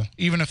incredible,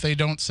 even if they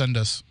don't send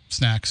us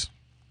snacks.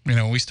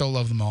 We still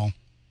love them all.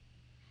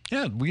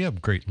 Yeah, we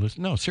have great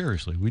listeners. No,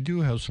 seriously, we do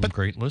have some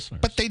great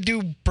listeners. But they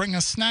do bring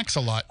us snacks a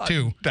lot,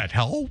 too. That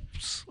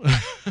helps.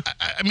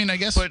 I mean, I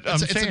guess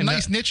it's a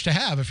nice niche to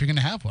have if you're going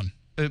to have one.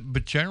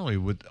 But generally,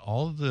 with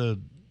all the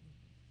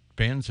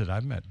bands that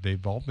I've met,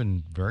 they've all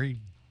been very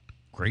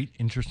great,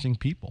 interesting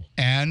people.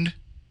 And,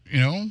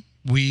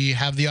 we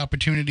have the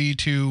opportunity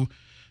to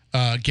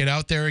get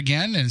out there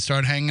again and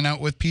start hanging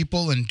out with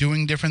people and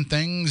doing different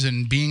things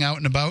and being out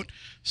and about.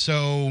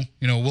 So,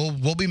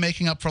 we'll be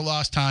making up for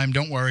lost time.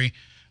 Don't worry.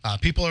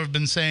 People have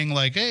been saying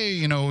like,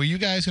 hey, are you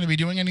guys going to be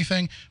doing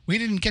anything? We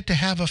didn't get to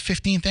have a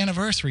 15th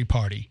anniversary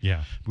party.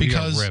 Yeah, we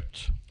got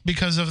ripped.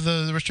 Because of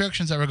the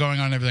restrictions that were going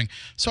on and everything.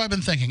 So I've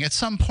been thinking at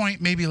some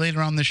point, maybe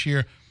later on this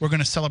year, we're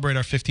going to celebrate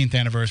our 15th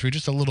anniversary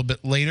just a little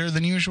bit later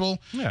than usual.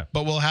 Yeah.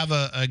 But we'll have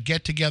a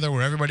get-together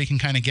where everybody can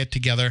kind of get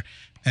together.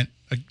 And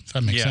does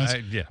that make sense?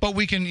 Yeah. But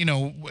we can,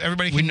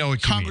 everybody can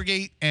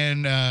congregate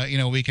and,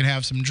 we can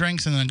have some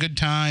drinks and a good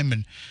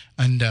time.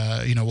 And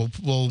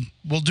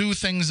we'll do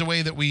things the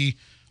way that we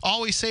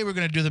always say we're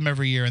going to do them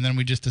every year, and then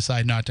we just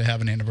decide not to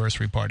have an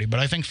anniversary party. But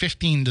I think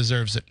 15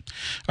 deserves it.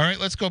 All right,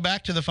 let's go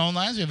back to the phone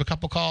lines. We have a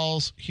couple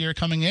calls here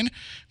coming in.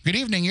 Good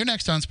evening. You're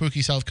next on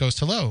Spooky South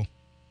Coast. Hello.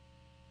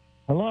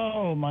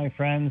 Hello, my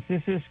friends.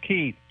 This is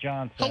Keith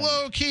Johnson.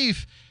 Hello,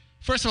 Keith.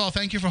 First of all,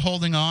 thank you for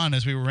holding on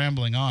as we were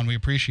rambling on. We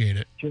appreciate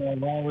it. Sure.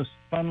 Well, it was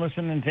fun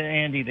listening to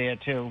Andy there,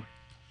 too.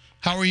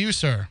 How are you,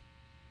 sir?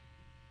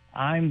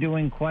 I'm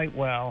doing quite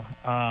well.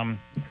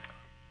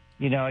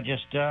 I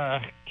just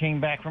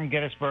came back from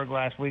Gettysburg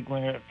last week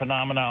when we were at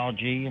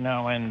Phenomenology,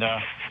 and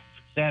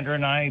Sandra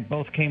and I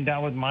both came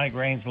down with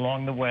migraines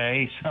along the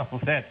way. So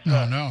that's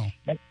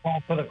that's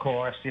all for the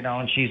course,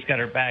 and she's got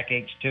her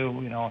backaches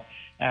too,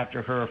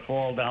 after her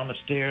fall down the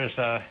stairs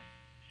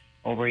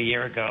over a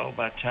year ago.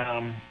 But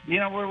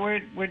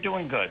we're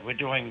doing good. We're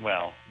doing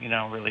well.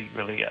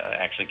 Really,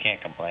 actually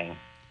can't complain.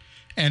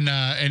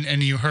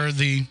 And you heard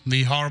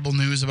the horrible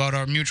news about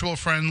our mutual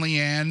friend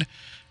Leanne.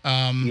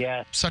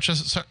 Yeah. Such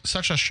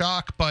a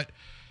shock, but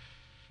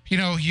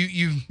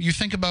you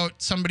think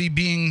about somebody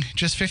being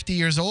just 50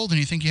 years old and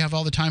you think you have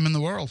all the time in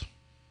the world.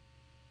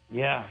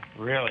 Yeah,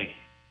 really.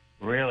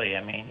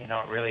 I mean,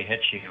 it really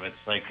hits you. It's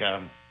like,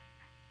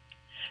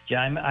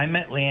 I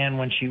met Leanne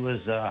when she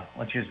was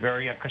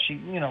very young, because she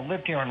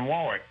lived here in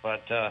Warwick,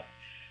 but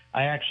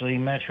I actually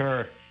met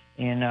her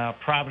in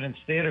Providence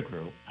Theater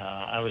Group.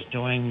 I was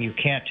doing You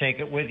Can't Take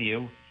It With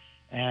You,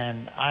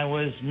 and I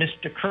was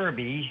Mr.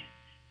 Kirby.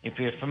 If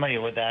you're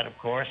familiar with that, of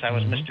course. I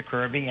was Mr.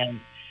 Kirby,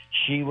 and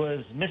she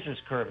was Mrs.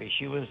 Kirby.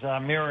 She was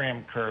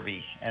Miriam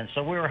Kirby. And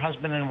so we were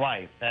husband and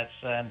wife.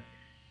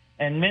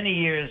 And many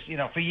years,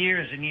 for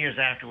years and years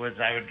afterwards,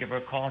 I would give her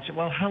a call and say,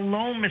 well,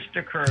 hello,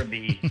 Mr.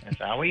 Kirby. I said,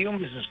 how are you,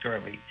 Mrs.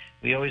 Kirby?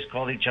 We always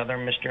called each other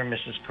Mr. and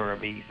Mrs.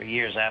 Kirby for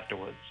years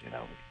afterwards,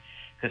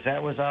 because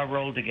that was our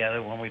role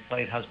together when we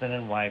played husband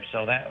and wife.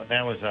 So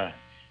that was a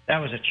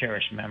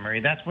cherished memory.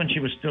 That's when she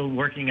was still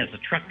working as a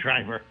truck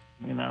driver,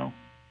 you know.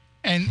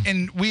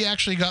 And we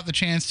actually got the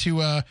chance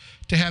to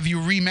have you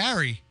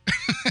remarry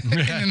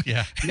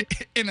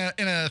in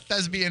a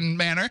thespian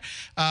manner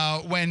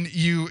when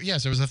you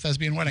it was a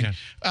thespian wedding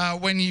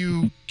when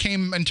you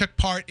came and took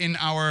part in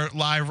our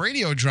live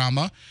radio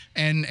drama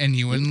and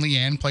you and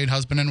Leanne played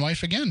husband and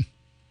wife again.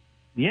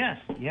 Yes,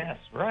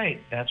 right.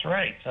 That's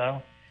right.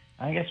 So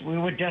I guess we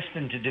were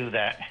destined to do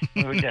that.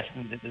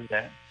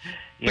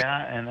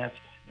 Yeah, and that's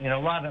a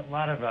lot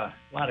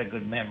of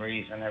good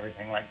memories and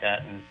everything like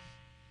that. And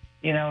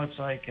it's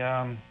like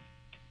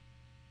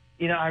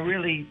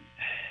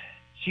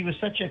she was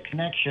such a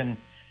connection,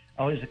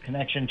 always a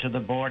connection to the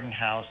Borden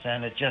house,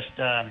 and it just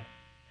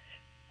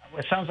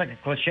it sounds like a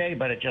cliche,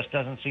 but it just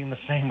doesn't seem the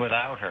same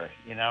without her.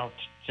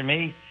 To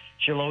me,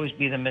 she'll always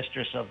be the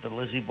mistress of the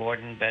Lizzie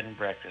Borden bed and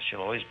breakfast.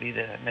 She'll always be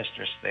the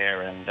mistress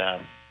there, and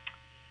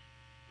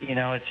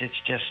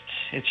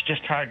it's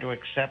just hard to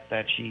accept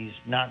that she's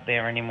not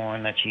there anymore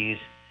and that she's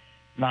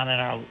not in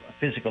our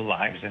physical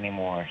lives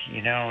anymore.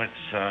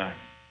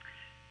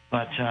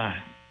 But I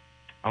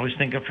always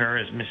think of her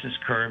as Mrs.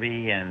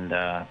 Kirby and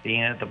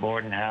being at the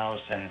Borden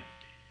house, and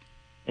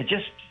it's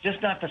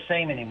just not the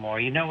same anymore.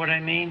 You know what I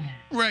mean?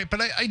 Right,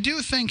 but I do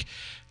think,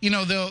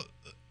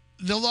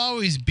 there'll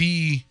always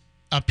be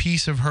a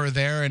piece of her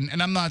there,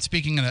 and I'm not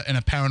speaking in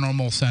a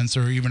paranormal sense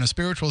or even a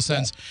spiritual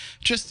sense,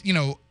 just,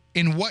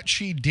 in what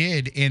she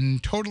did in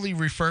totally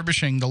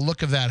refurbishing the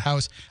look of that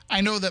house. I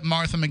know that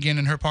Martha McGinn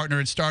and her partner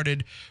had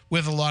started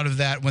with a lot of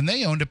that when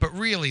they owned it, but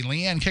really,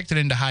 Leanne kicked it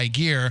into high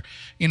gear,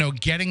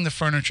 getting the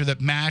furniture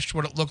that matched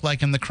what it looked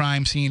like in the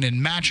crime scene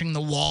and matching the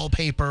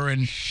wallpaper.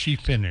 And she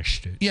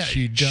finished it. Yeah.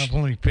 She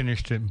definitely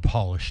finished it and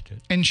polished it.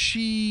 And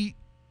she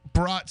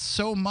brought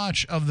so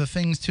much of the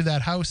things to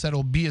that house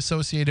that'll be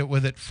associated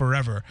with it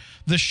forever.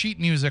 The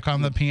sheet music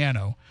on the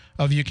piano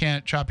of You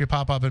Can't Chop Your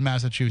Pop Up in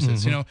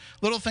Massachusetts,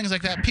 little things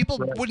like that. People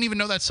wouldn't even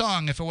know that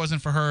song if it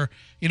wasn't for her,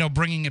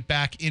 bringing it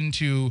back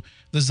into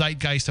the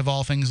zeitgeist of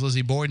all things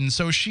Lizzie Borden.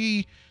 So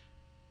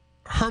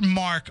her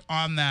mark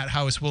on that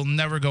house will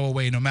never go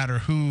away, no matter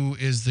who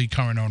is the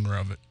current owner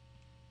of it.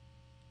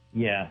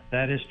 Yeah,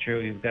 that is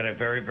true. You've got a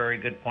very, very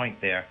good point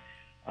there.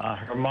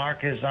 Her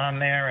mark is on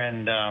there,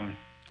 and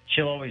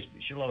she'll always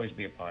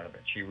be a part of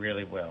it. She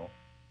really will.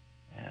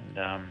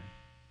 And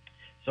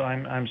so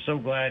I'm so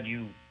glad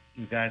you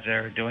guys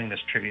are doing this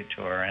tribute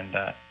to her, and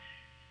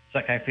it's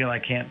like I feel I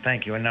can't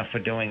thank you enough for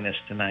doing this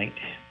tonight.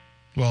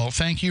 Well,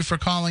 thank you for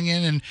calling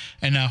in,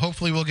 and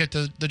hopefully we'll get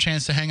the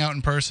chance to hang out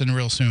in person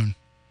real soon.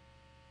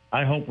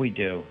 I hope we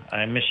do.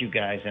 I miss you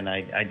guys, and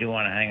I do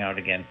want to hang out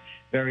again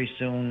very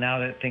soon. Now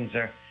that things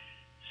are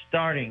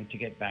starting to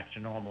get back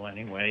to normal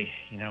anyway,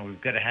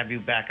 we've got to have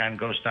you back on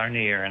Ghost Star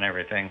Near and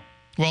everything.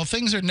 Well,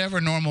 things are never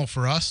normal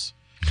for us,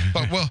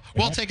 but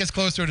we'll take as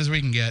close to it as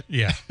we can get.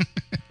 Yeah.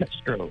 That's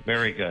true.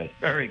 Very good.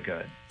 Very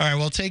good. All right,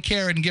 well, take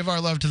care and give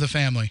our love to the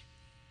family.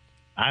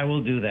 I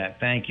will do that.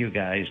 Thank you,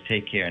 guys.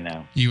 Take care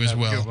now. You as Have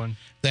a good well. one.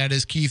 That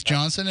is Keith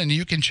Johnson, and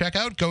you can check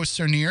out Ghosts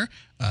Are Near.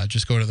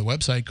 Just go to the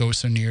website,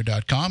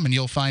 ghostsarnear.com, and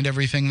you'll find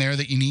everything there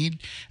that you need.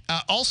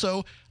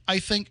 Also, I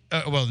think,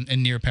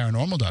 and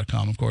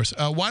nearparanormal.com, of course.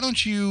 Why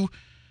don't you,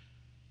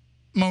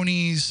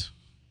 Moniz,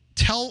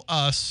 tell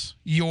us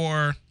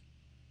your...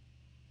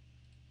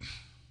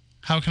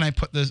 How can I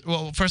put this?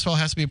 Well, first of all, it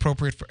has to be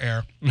appropriate for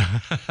air. I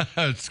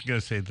was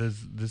going to say,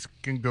 this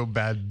can go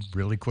bad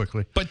really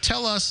quickly. But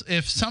tell us,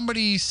 if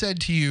somebody said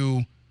to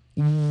you,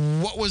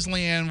 what was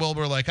Leanne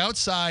Wilbur like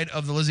outside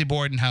of the Lizzie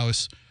Borden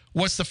house,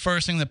 what's the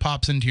first thing that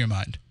pops into your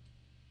mind?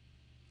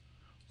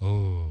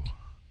 Oh,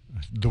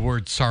 the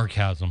word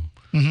sarcasm.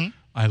 Mm-hmm.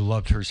 I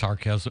loved her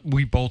sarcasm.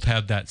 We both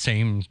had that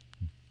same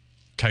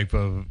type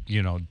of,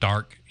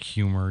 dark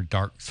humor,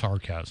 dark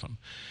sarcasm.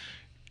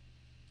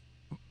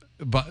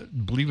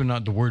 But believe it or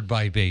not, the word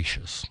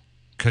vivacious,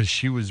 because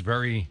she was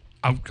very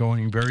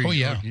outgoing, very,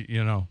 the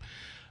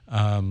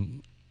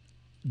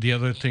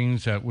other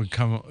things that would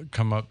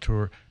come up to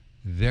her,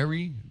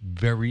 very,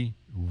 very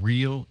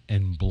real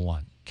and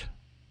blunt.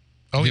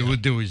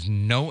 There was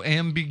no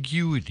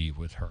ambiguity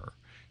with her.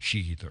 She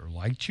either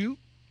liked you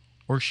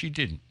or she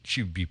didn't.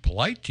 She would be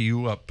polite to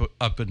you up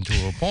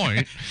until a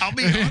point. I'll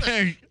be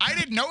honest. I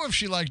didn't know if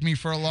she liked me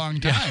for a long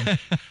time.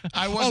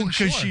 I wasn't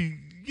sure.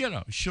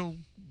 Because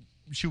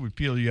she would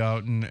feel you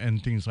out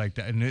and things like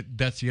that. And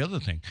that's the other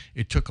thing.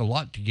 It took a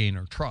lot to gain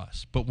her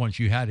trust. But once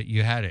you had it,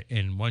 you had it.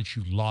 And once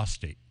you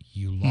lost it,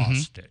 you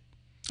lost it.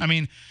 I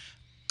mean,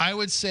 I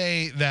would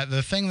say that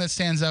the thing that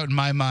stands out in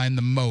my mind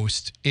the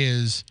most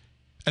is,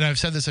 and I've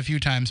said this a few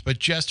times, but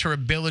just her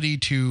ability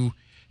to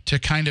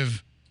kind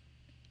of,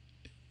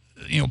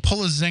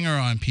 pull a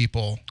zinger on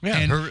people. Yeah,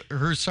 and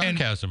her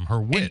sarcasm, her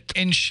wit.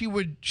 And she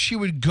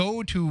would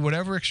go to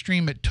whatever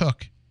extreme it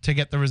took to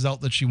get the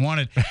result that she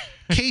wanted.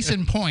 Case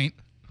in point,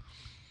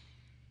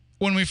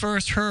 when we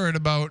first heard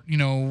about,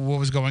 what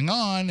was going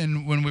on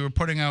and when we were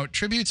putting out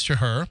tributes to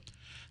her,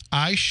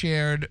 I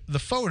shared the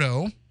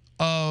photo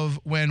of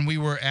when we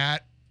were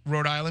at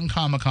Rhode Island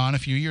Comic-Con a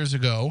few years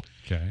ago.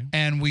 Okay.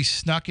 And we not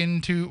snuck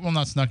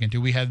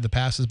into, we had the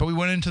passes, but we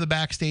went into the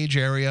backstage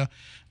area.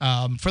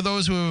 For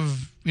those who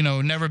have,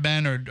 never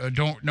been or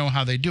don't know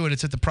how they do it,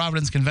 it's at the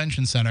Providence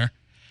Convention Center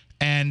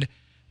the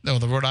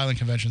Rhode Island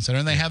Convention Center.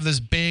 And they have this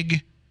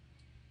big,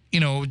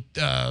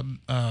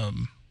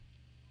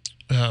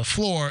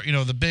 floor,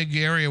 the big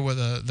area where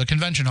the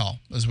convention hall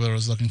is what I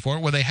was looking for,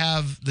 where they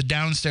have the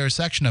downstairs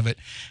section of it.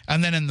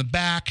 And then in the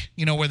back,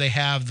 where they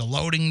have the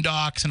loading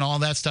docks and all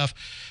that stuff,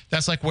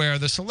 that's like where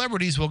the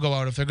celebrities will go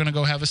out if they're going to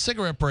go have a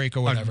cigarette break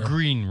or whatever. A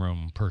green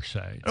room, per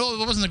se.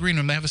 Oh, it wasn't the green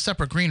room. They have a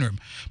separate green room.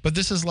 But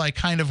this is like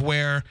kind of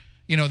where,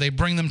 they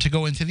bring them to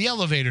go into the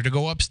elevator, to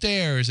go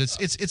upstairs.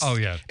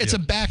 It's a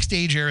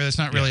backstage area that's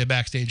not really a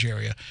backstage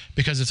area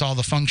because it's all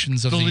the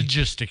functions of the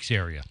logistics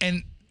area.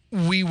 And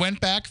we went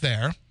back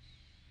there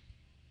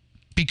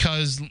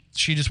because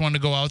she just wanted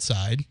to go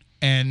outside,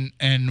 and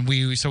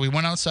we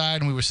went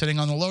outside and we were sitting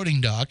on the loading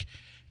dock,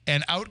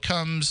 and out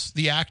comes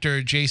the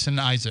actor Jason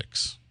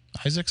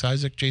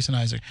Jason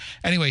Isaac.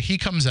 Anyway, he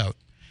comes out,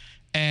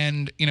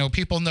 and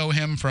people know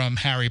him from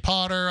Harry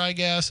Potter, I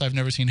guess. I've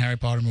never seen Harry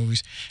Potter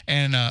movies,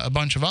 and a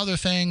bunch of other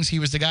things. He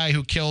was the guy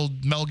who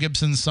killed Mel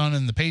Gibson's son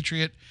in The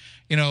Patriot.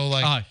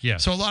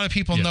 Yes. So a lot of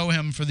people know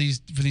him for these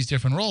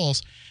different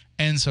roles,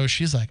 and so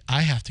she's like,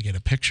 I have to get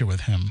a picture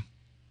with him.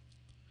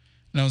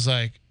 And I was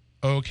like,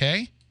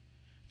 okay.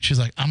 She's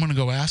like, I'm going to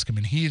go ask him.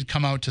 And he had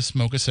come out to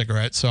smoke a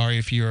cigarette. Sorry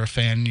if you're a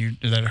fan,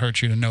 that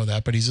hurts you to know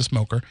that, but he's a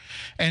smoker.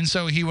 And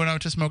so he went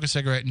out to smoke a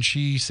cigarette, and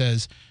she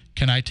says,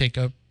 can I take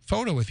a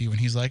photo with you? And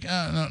he's like,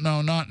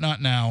 no,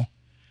 not now.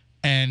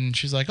 And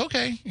she's like,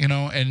 okay,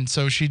 and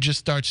so she just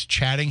starts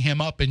chatting him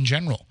up in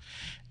general.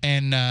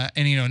 And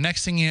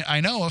next thing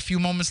I know, a few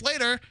moments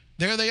later,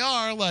 there they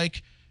are,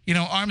 like,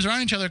 arms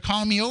around each other,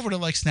 calling me over to,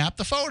 like, snap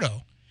the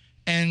photo.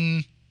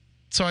 And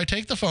so I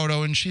take the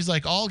photo, and she's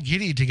like all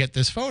giddy to get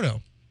this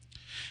photo.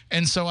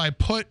 And so I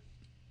put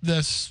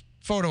this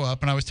photo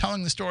up, and I was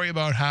telling the story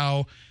about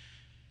how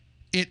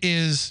it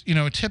is,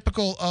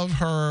 typical of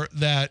her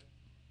that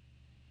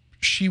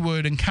she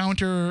would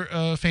encounter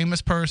a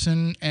famous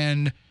person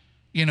and,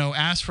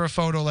 ask for a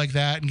photo like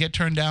that and get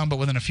turned down. But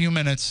within a few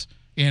minutes,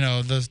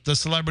 the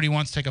celebrity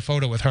wants to take a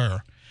photo with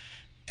her.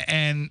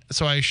 And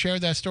so I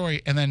shared that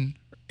story. And then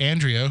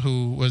Andrea,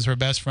 who was her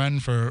best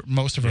friend for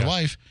most of her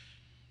life,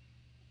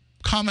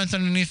 comments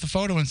underneath the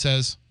photo and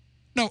says,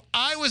 no,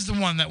 I was the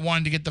one that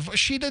wanted to get the photo.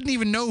 She didn't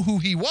even know who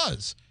he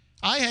was.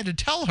 I had to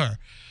tell her.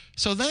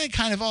 So then it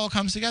kind of all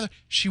comes together.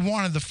 She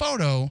wanted the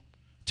photo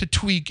to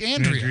tweak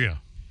Andrea.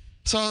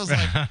 So I was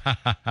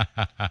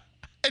like,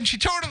 and she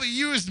totally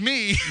used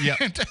me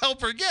to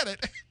help her get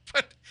it.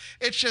 But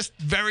it's just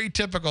very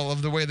typical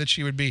of the way that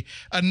she would be.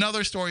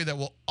 Another story that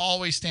will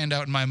always stand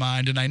out in my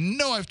mind, and I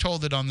know I've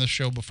told it on this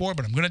show before,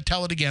 but I'm going to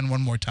tell it again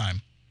one more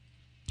time.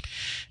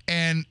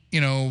 And,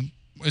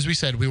 as we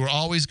said, we were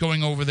always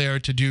going over there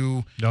to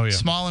do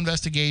small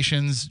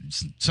investigations.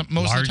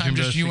 Most of the time,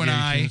 just you and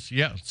I.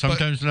 Yeah,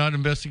 sometimes not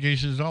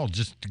investigations at all.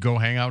 Just to go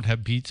hang out,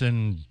 have pizza,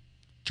 and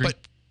drink.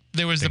 But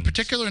there was the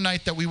particular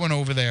night that we went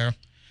over there,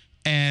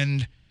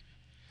 and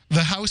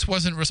the house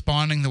wasn't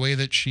responding the way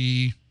that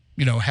she,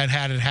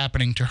 had it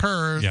happening to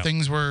her. Yeah.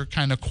 Things were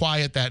kind of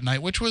quiet that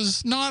night, which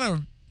was not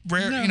a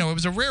rare. It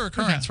was a rare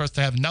occurrence for us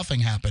to have nothing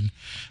happen.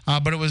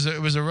 But it was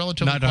a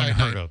relatively not quiet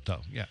unheard night. of,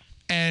 though. Yeah,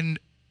 and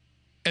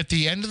at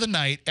the end of the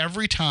night,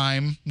 every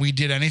time we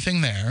did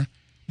anything there,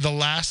 the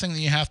last thing that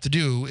you have to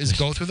do is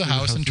go through the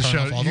house and turn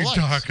off all the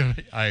lights.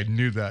 I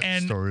knew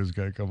that story was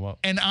going to come up.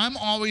 And I'm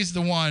always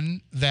the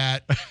one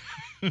that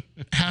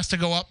has to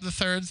go up the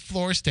third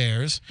floor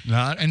stairs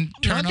and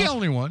turn off. Not the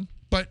only one.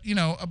 But,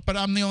 but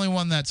I'm the only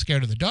one that's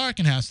scared of the dark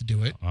and has to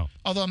do it. Oh.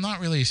 Although I'm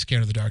not really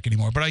scared of the dark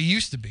anymore, but I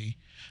used to be.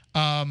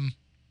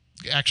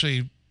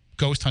 Actually,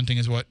 ghost hunting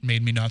is what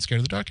made me not scared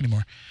of the dark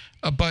anymore.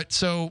 But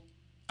so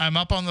I'm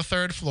up on the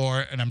third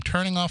floor, and I'm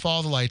turning off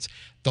all the lights.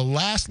 The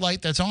last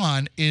light that's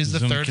on is the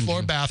third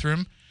floor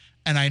bathroom,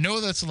 and I know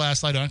that's the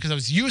last light on because I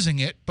was using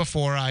it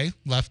before I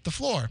left the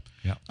floor.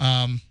 Yeah.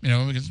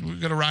 Because we're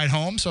gonna ride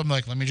home, so I'm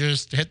like, let me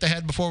just hit the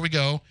head before we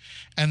go,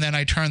 and then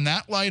I turn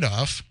that light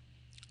off.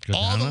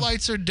 All the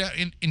lights are down,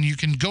 and you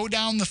can go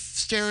down the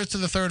stairs to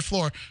the third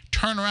floor,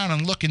 turn around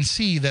and look and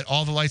see that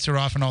all the lights are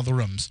off in all the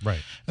rooms. Right.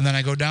 And then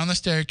I go down the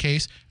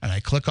staircase, and I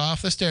click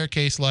off the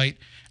staircase light,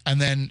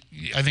 and then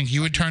I think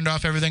you had turned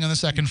off everything on the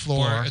second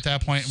floor at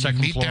that point. We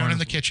meet down in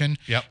the kitchen.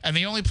 Yep. And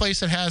the only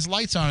place that has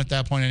lights on at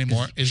that point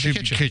anymore is the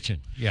kitchen.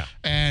 Yeah.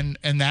 And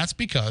that's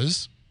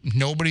because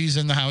nobody's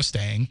in the house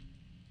staying.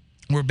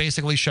 We're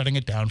basically shutting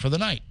it down for the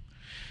night.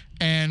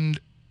 And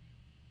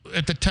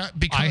at the time,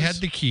 because I had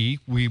the key,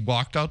 we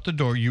walked out the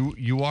door.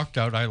 You walked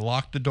out. I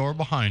locked the door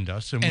behind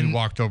us, and we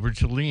walked over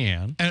to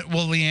Leanne. And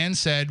Leanne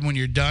said, when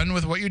you're done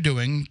with what you're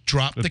doing,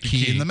 drop the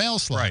key in the mail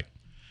slot. Right.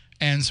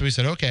 And so we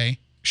said, okay.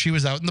 She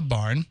was out in the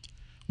barn.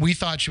 We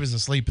thought she was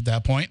asleep at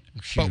that point.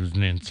 She was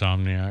an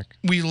insomniac.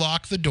 We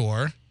lock the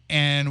door,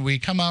 and we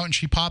come out, and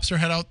she pops her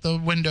head out the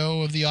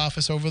window of the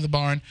office over the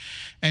barn,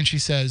 and she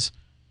says,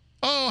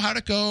 Oh, how'd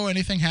it go?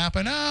 Anything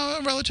happen? Oh,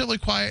 a relatively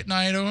quiet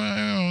night.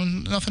 Oh,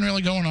 nothing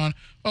really going on.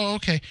 Oh,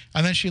 okay.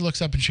 And then she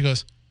looks up and she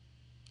goes,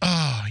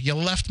 oh, you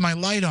left my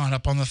light on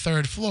up on the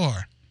 3rd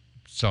floor.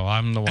 So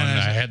I'm the one And I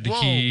was that like, had the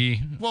whoa,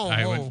 key. whoa,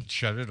 I whoa. would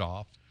shut it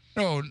off.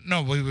 No,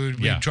 we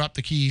Yeah. dropped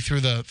the key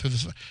through the.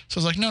 So I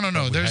was like, no.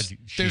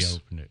 She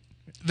opened it.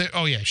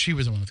 Oh yeah, she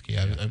was the one with the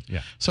key.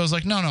 Yeah. So I was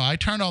like, no. I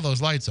turned all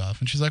those lights off,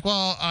 and she's like,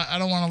 well, I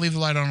don't want to leave the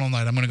light on all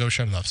night. I'm going to go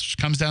shut it off. So she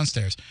comes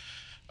downstairs,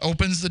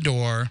 opens the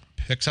door,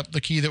 picks up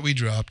the key that we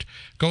dropped,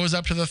 goes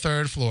up to the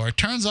 3rd floor,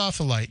 turns off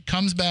the light,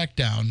 comes back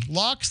down,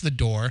 locks the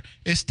door,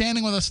 is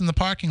standing with us in the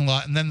parking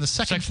lot, and then the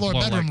second floor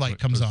bedroom light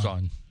comes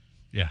on.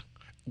 Yeah.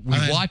 We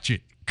And then- watch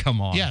it come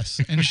on.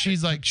 Yes, and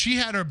she's like, she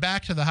had her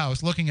back to the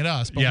house, looking at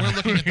us, but Yeah. we're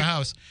looking at the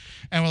house,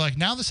 and we're like,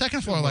 now the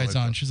second floor light's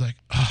on. She's like,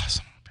 oh,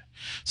 son of a bitch.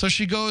 So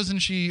she goes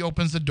and she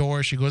opens the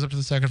door. She goes up to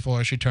the second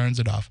floor. She turns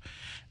it off,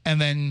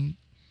 and then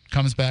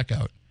comes back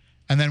out.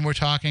 And then we're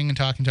talking and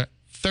talking.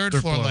 Third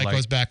floor light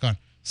goes back on.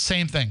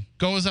 Same thing.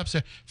 Goes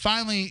upstairs.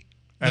 Finally,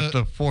 At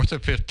the 4th or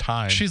 5th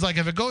time. she's like,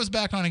 if it goes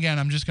back on again,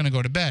 I'm just going to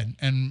go to bed.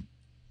 And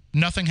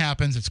nothing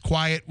happens. It's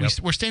quiet. Yep.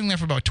 We're standing there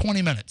for about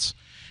 20 minutes,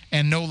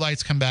 and no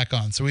lights come back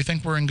on. So we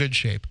think we're in good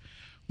shape.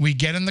 We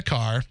get in the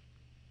car.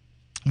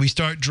 We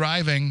start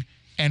driving.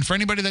 And for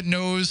anybody that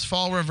knows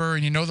Fall River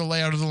and you know the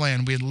layout of the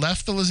land, we had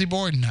left the Lizzie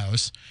Borden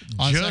house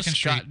on just 2nd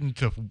Street. gotten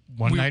to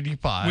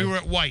 195. We were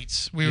at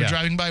White's. We were Yeah.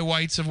 driving by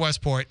White's of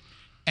Westport,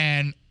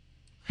 and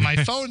my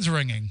phone's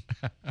ringing.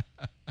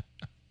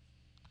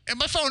 And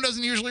my phone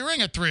doesn't usually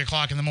ring at 3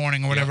 o'clock in the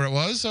morning or whatever it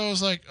was. So I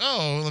was like,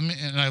 oh,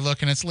 and I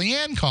look, and it's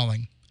Leanne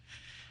calling.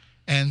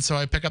 And so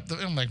I pick up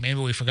I'm like, maybe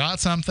we forgot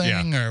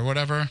something or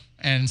whatever.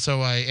 And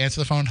so I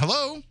answer the phone,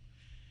 hello.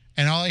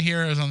 And all I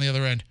hear is on the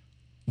other end,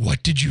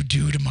 what did you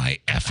do to my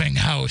effing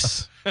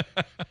house?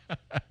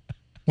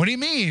 What do you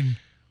mean?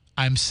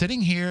 I'm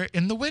sitting here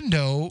in the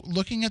window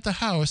looking at the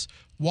house,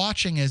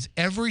 watching as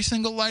every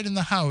single light in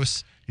the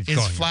house It's is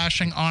going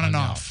flashing on and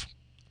off.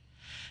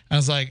 I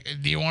was like,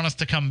 do you want us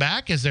to come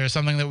back? Is there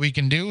something that we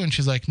can do? And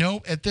she's like,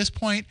 nope, at this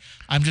point,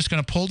 I'm just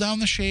going to pull down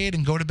the shade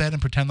and go to bed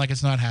and pretend like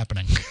it's not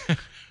happening.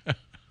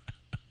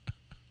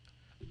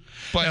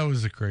 But that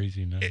was a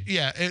crazy night.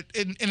 and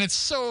it's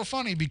so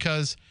funny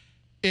because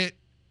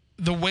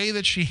the way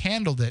that she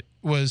handled it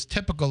was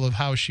typical of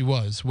how she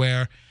was,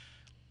 where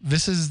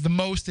this is the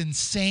most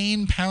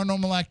insane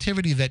paranormal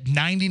activity that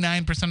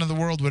 99% of the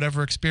world would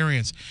ever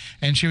experience.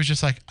 And she was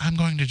just like, I'm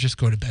going to just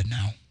go to bed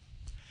now.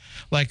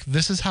 Like,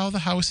 this is how the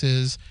house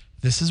is.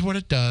 This is what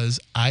it does.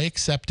 I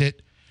accept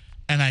it.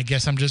 And I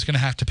guess I'm just going to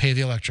have to pay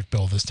the electric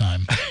bill this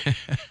time.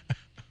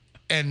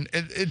 And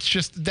it's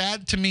just,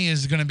 that to me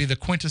is going to be the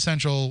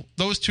quintessential,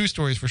 those two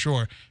stories for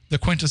sure, the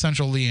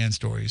quintessential Leanne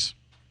stories.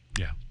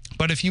 Yeah.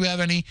 But if you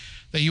have any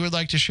that you would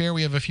like to share,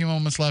 we have a few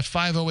moments left.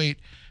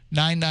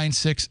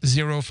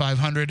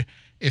 508-996-0500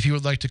 if you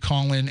would like to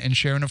call in and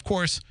share. And of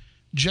course,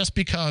 just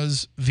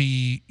because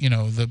the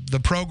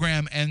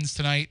program ends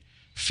tonight,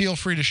 feel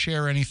free to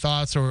share any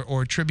thoughts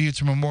or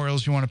tributes or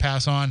memorials you want to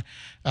pass on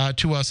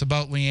to us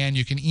about Leanne.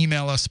 You can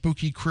email us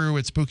spookycrew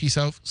at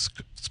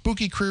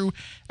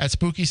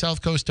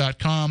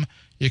spookysouthcoast.com.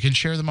 You can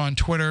share them on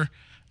Twitter.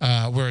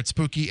 We're at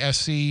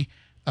SpookySC.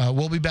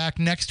 We'll be back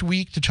next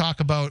week to talk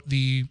about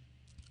the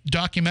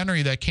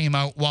documentary that came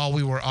out while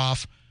we were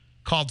off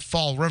called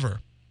Fall River.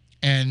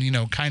 And,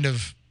 kind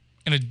of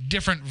in a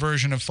different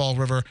version of Fall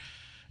River.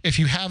 If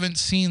you haven't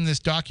seen this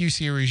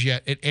docuseries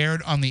yet, it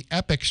aired on the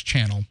Epix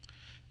channel,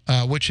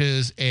 which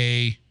is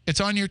it's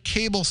on your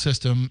cable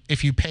system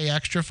if you pay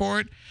extra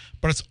for it,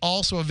 but it's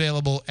also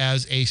available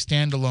as a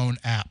standalone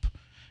app.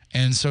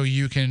 And so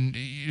you can,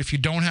 if you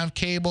don't have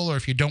cable or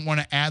if you don't want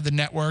to add the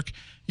network,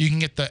 you can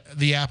get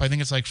the app. I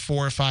think it's like $4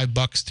 or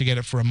 $5 to get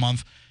it for a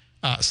month.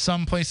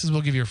 Some places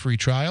will give you a free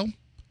trial.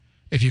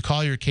 If you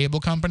call your cable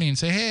company and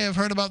say, hey, I've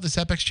heard about this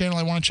Epix channel,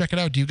 I want to check it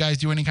out. Do you guys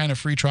do any kind of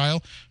free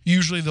trial?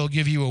 Usually they'll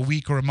give you a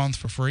week or a month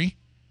for free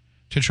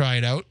to try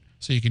it out.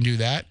 So you can do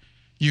that.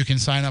 You can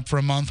sign up for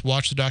a month,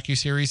 watch the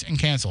docuseries, and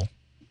cancel.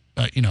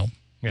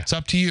 It's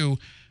up to you.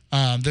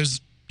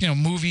 There's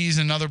movies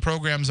and other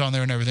programs on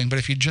there and everything. But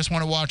if you just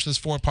want to watch this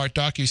 4-part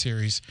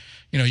docuseries,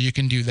 you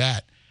can do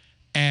that.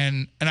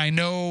 And I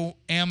know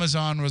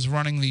Amazon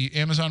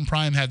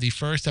Prime had the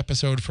first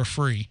episode for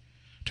free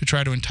to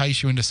try to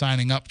entice you into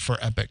signing up for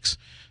Epix.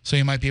 So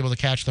you might be able to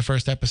catch the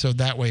first episode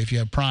that way if you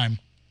have Prime.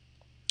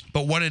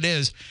 But what it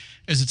is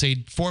it's a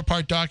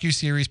 4-part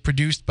docuseries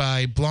produced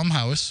by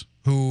Blumhouse,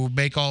 who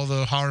make all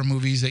the horror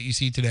movies that you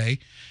see today,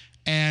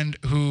 and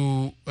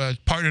who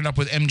partnered up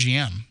with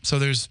MGM. So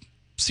there's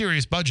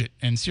serious budget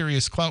and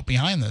serious clout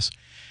behind this.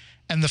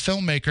 And the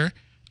filmmaker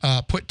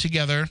put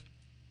together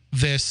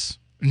this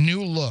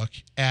new look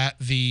at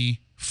the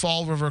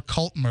Fall River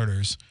cult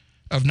murders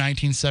of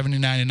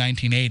 1979 and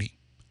 1980.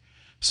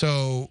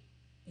 So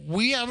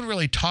we haven't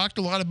really talked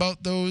a lot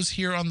about those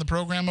here on the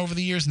program over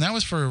the years, and that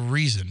was for a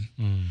reason.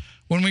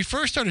 When we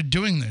first started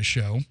doing this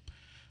show,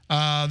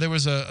 there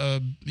was a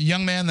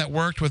young man that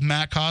worked with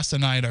Matt Costa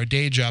and I at our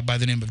day job by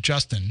the name of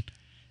Justin.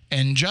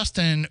 And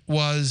Justin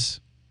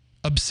was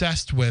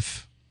obsessed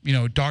with,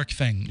 dark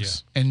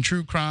things and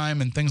true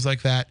crime and things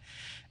like that.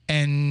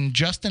 And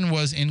Justin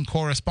was in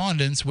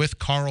correspondence with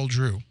Carl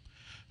Drew,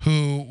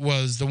 who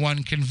was the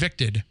one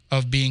convicted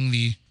of being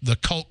the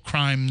cult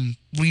crime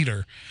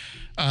leader.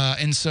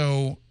 And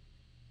so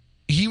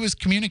he was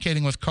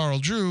communicating with Carl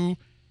Drew.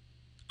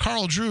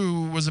 Carl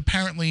Drew was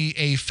apparently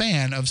a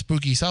fan of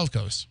Spooky South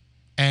Coast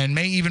and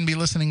may even be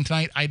listening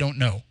tonight. I don't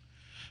know.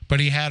 But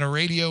he had a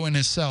radio in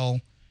his cell,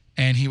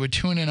 and he would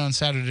tune in on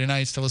Saturday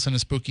nights to listen to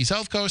Spooky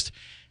South Coast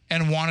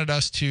and wanted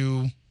us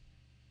to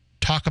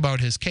talk about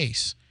his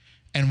case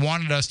and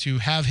wanted us to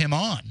have him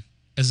on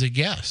as a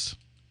guest.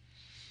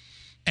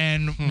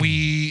 And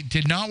we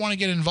did not want to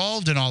get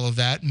involved in all of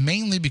that,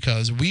 mainly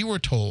because we were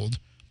told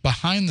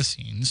behind the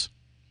scenes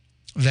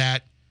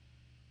that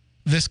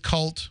this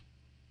cult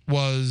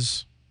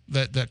was,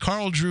 that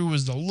Carl Drew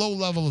was the low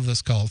level of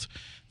this cult,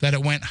 that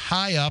it went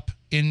high up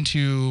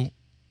into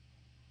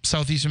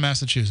southeastern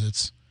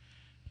Massachusetts,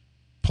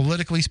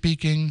 politically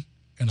speaking,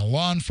 in a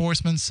law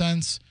enforcement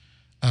sense,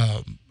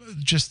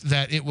 just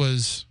that it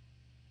was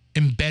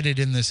embedded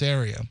in this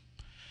area.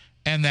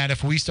 And that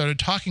if we started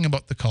talking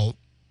about the cult,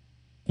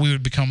 we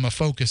would become a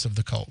focus of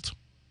the cult,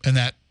 and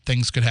that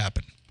things could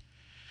happen.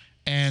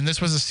 And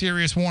this was a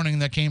serious warning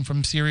that came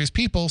from serious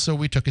people, so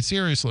we took it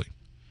seriously.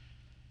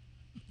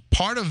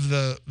 Part of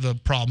the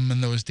problem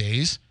in those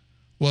days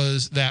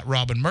was that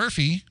Robin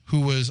Murphy,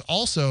 who was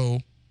also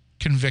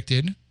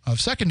convicted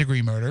of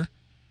second-degree murder,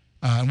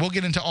 and we'll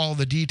get into all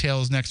the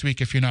details next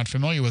week if you're not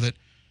familiar with it,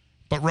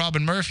 but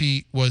Robin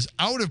Murphy was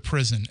out of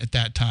prison at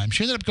that time.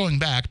 She ended up going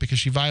back because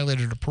she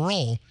violated her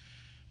parole,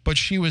 but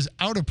she was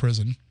out of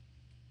prison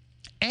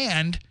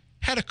and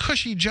had a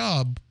cushy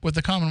job with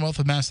the Commonwealth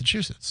of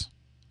Massachusetts.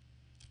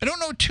 I don't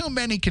know too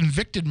many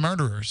convicted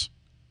murderers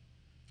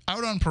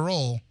out on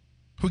parole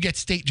who get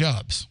state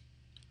jobs.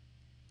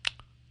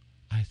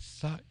 I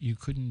thought you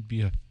couldn't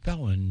be a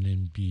felon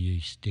and be a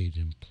state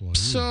employee.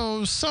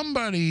 So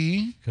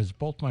somebody... Because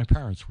both my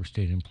parents were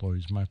state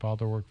employees. My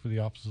father worked for the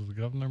office of the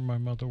governor. My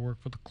mother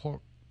worked for the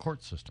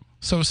court system.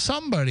 So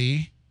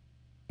somebody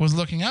was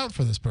looking out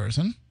for this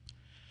person.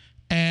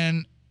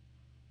 And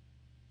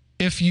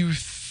if you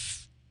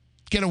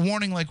get a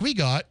warning like we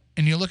got,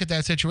 and you look at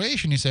that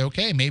situation, you say,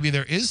 okay, maybe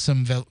there is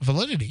some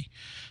validity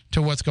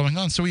to what's going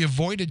on. So we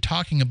avoided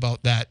talking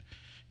about that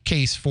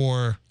case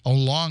for a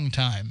long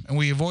time. And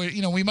we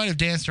avoided, we might have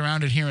danced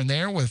around it here and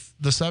there with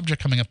the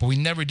subject coming up, but we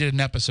never did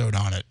an episode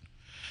on it.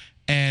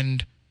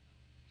 And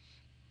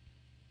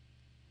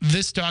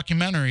this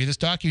documentary, this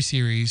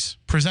docuseries,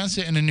 presents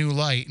it in a new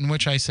light in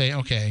which I say,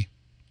 okay,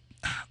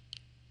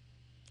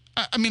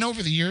 I mean,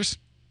 over the years,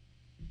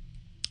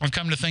 I've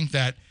come to think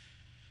that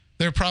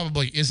there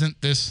probably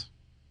isn't this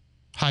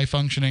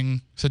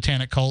high-functioning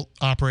satanic cult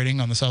operating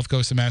on the south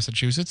coast of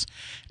Massachusetts.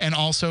 And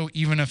also,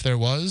 even if there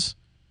was,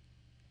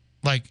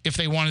 like, if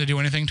they wanted to do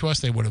anything to us,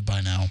 they would have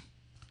by now.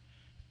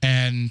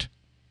 And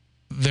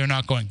they're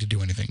not going to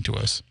do anything to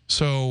us.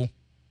 So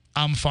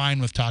I'm fine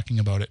with talking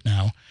about it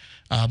now.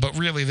 But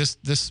really, this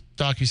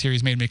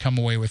docuseries made me come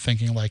away with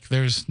thinking, like,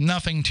 there's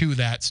nothing to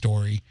that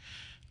story.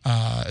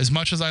 As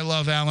much as I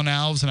love Alan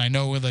Alves, and I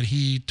know that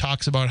he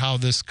talks about how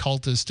this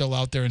cult is still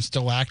out there and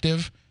still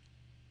active,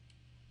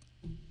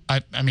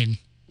 I mean,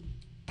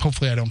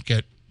 hopefully I don't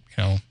get,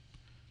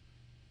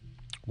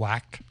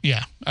 whacked.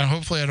 Yeah. And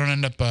hopefully I don't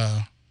end up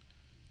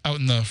out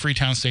in the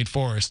Freetown State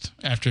Forest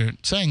after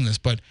saying this.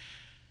 But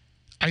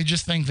I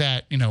just think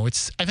that,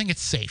 I think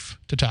it's safe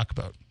to talk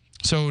about.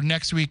 So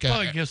next week... Well,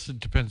 I guess it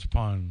depends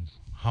upon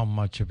how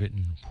much of it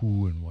and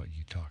who and what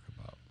you talk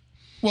about.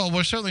 Well,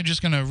 we're certainly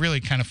just going to really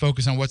kind of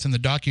focus on what's in the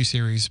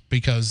docuseries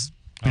because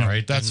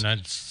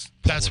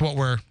that's what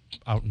we're...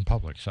 Out in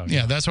public. So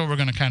yeah, that's what we're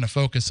going to kind of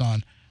focus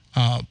on.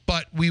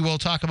 But we will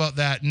talk about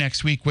that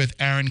next week with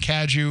Aaron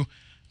Cadieux,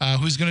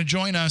 who's going to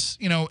join us.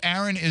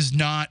 Aaron is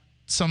not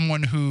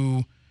someone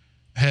who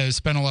has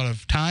spent a lot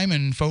of time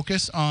and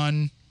focus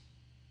on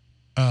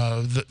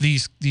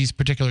these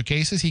particular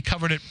cases. He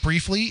covered it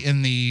briefly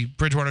in the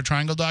Bridgewater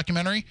Triangle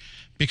documentary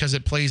because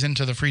it plays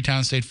into the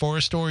Freetown State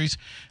Forest stories.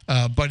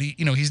 But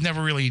he's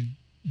never really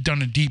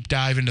done a deep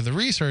dive into the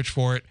research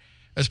for it,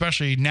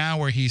 especially now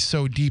where he's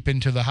so deep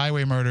into the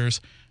highway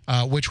murders,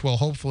 which will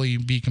hopefully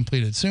be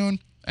completed soon.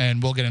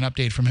 And we'll get an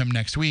update from him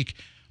next week.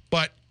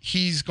 But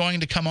he's going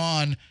to come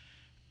on.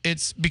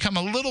 It's become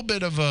a little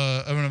bit of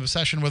an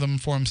obsession with him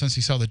for him since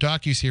he saw the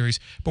docuseries.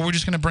 But we're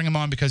just going to bring him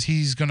on because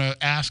he's going to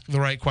ask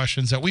the right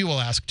questions that we will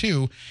ask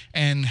too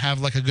and have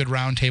like a good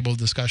roundtable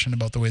discussion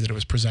about the way that it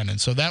was presented.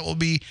 So that will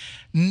be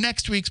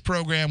next week's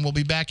program. We'll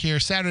be back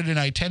here Saturday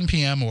night, 10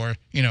 p.m. or,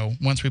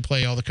 once we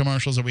play all the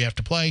commercials that we have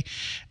to play.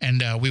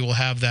 And we will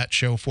have that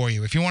show for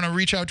you. If you want to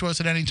reach out to us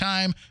at any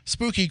time,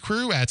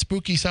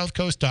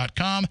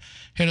 SpookyCrew@SpookySouthCoast.com.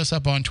 Hit us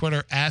up on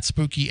Twitter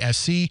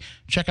 @SpookySC.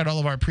 Check out all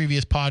of our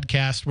previous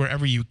podcasts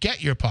wherever you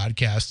get your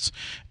podcasts,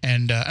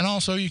 and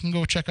also you can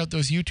go check out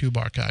those YouTube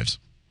archives.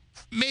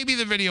 Maybe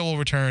the video will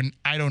return.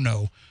 I don't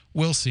know.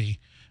 We'll see.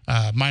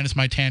 Minus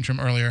my tantrum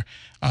earlier.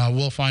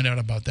 We'll find out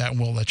about that, and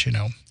we'll let you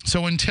know.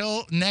 So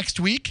until next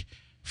week,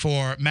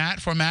 For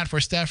Matt, for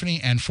Stephanie,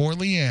 and for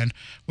Leanne,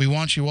 we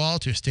want you all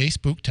to stay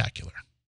spooktacular.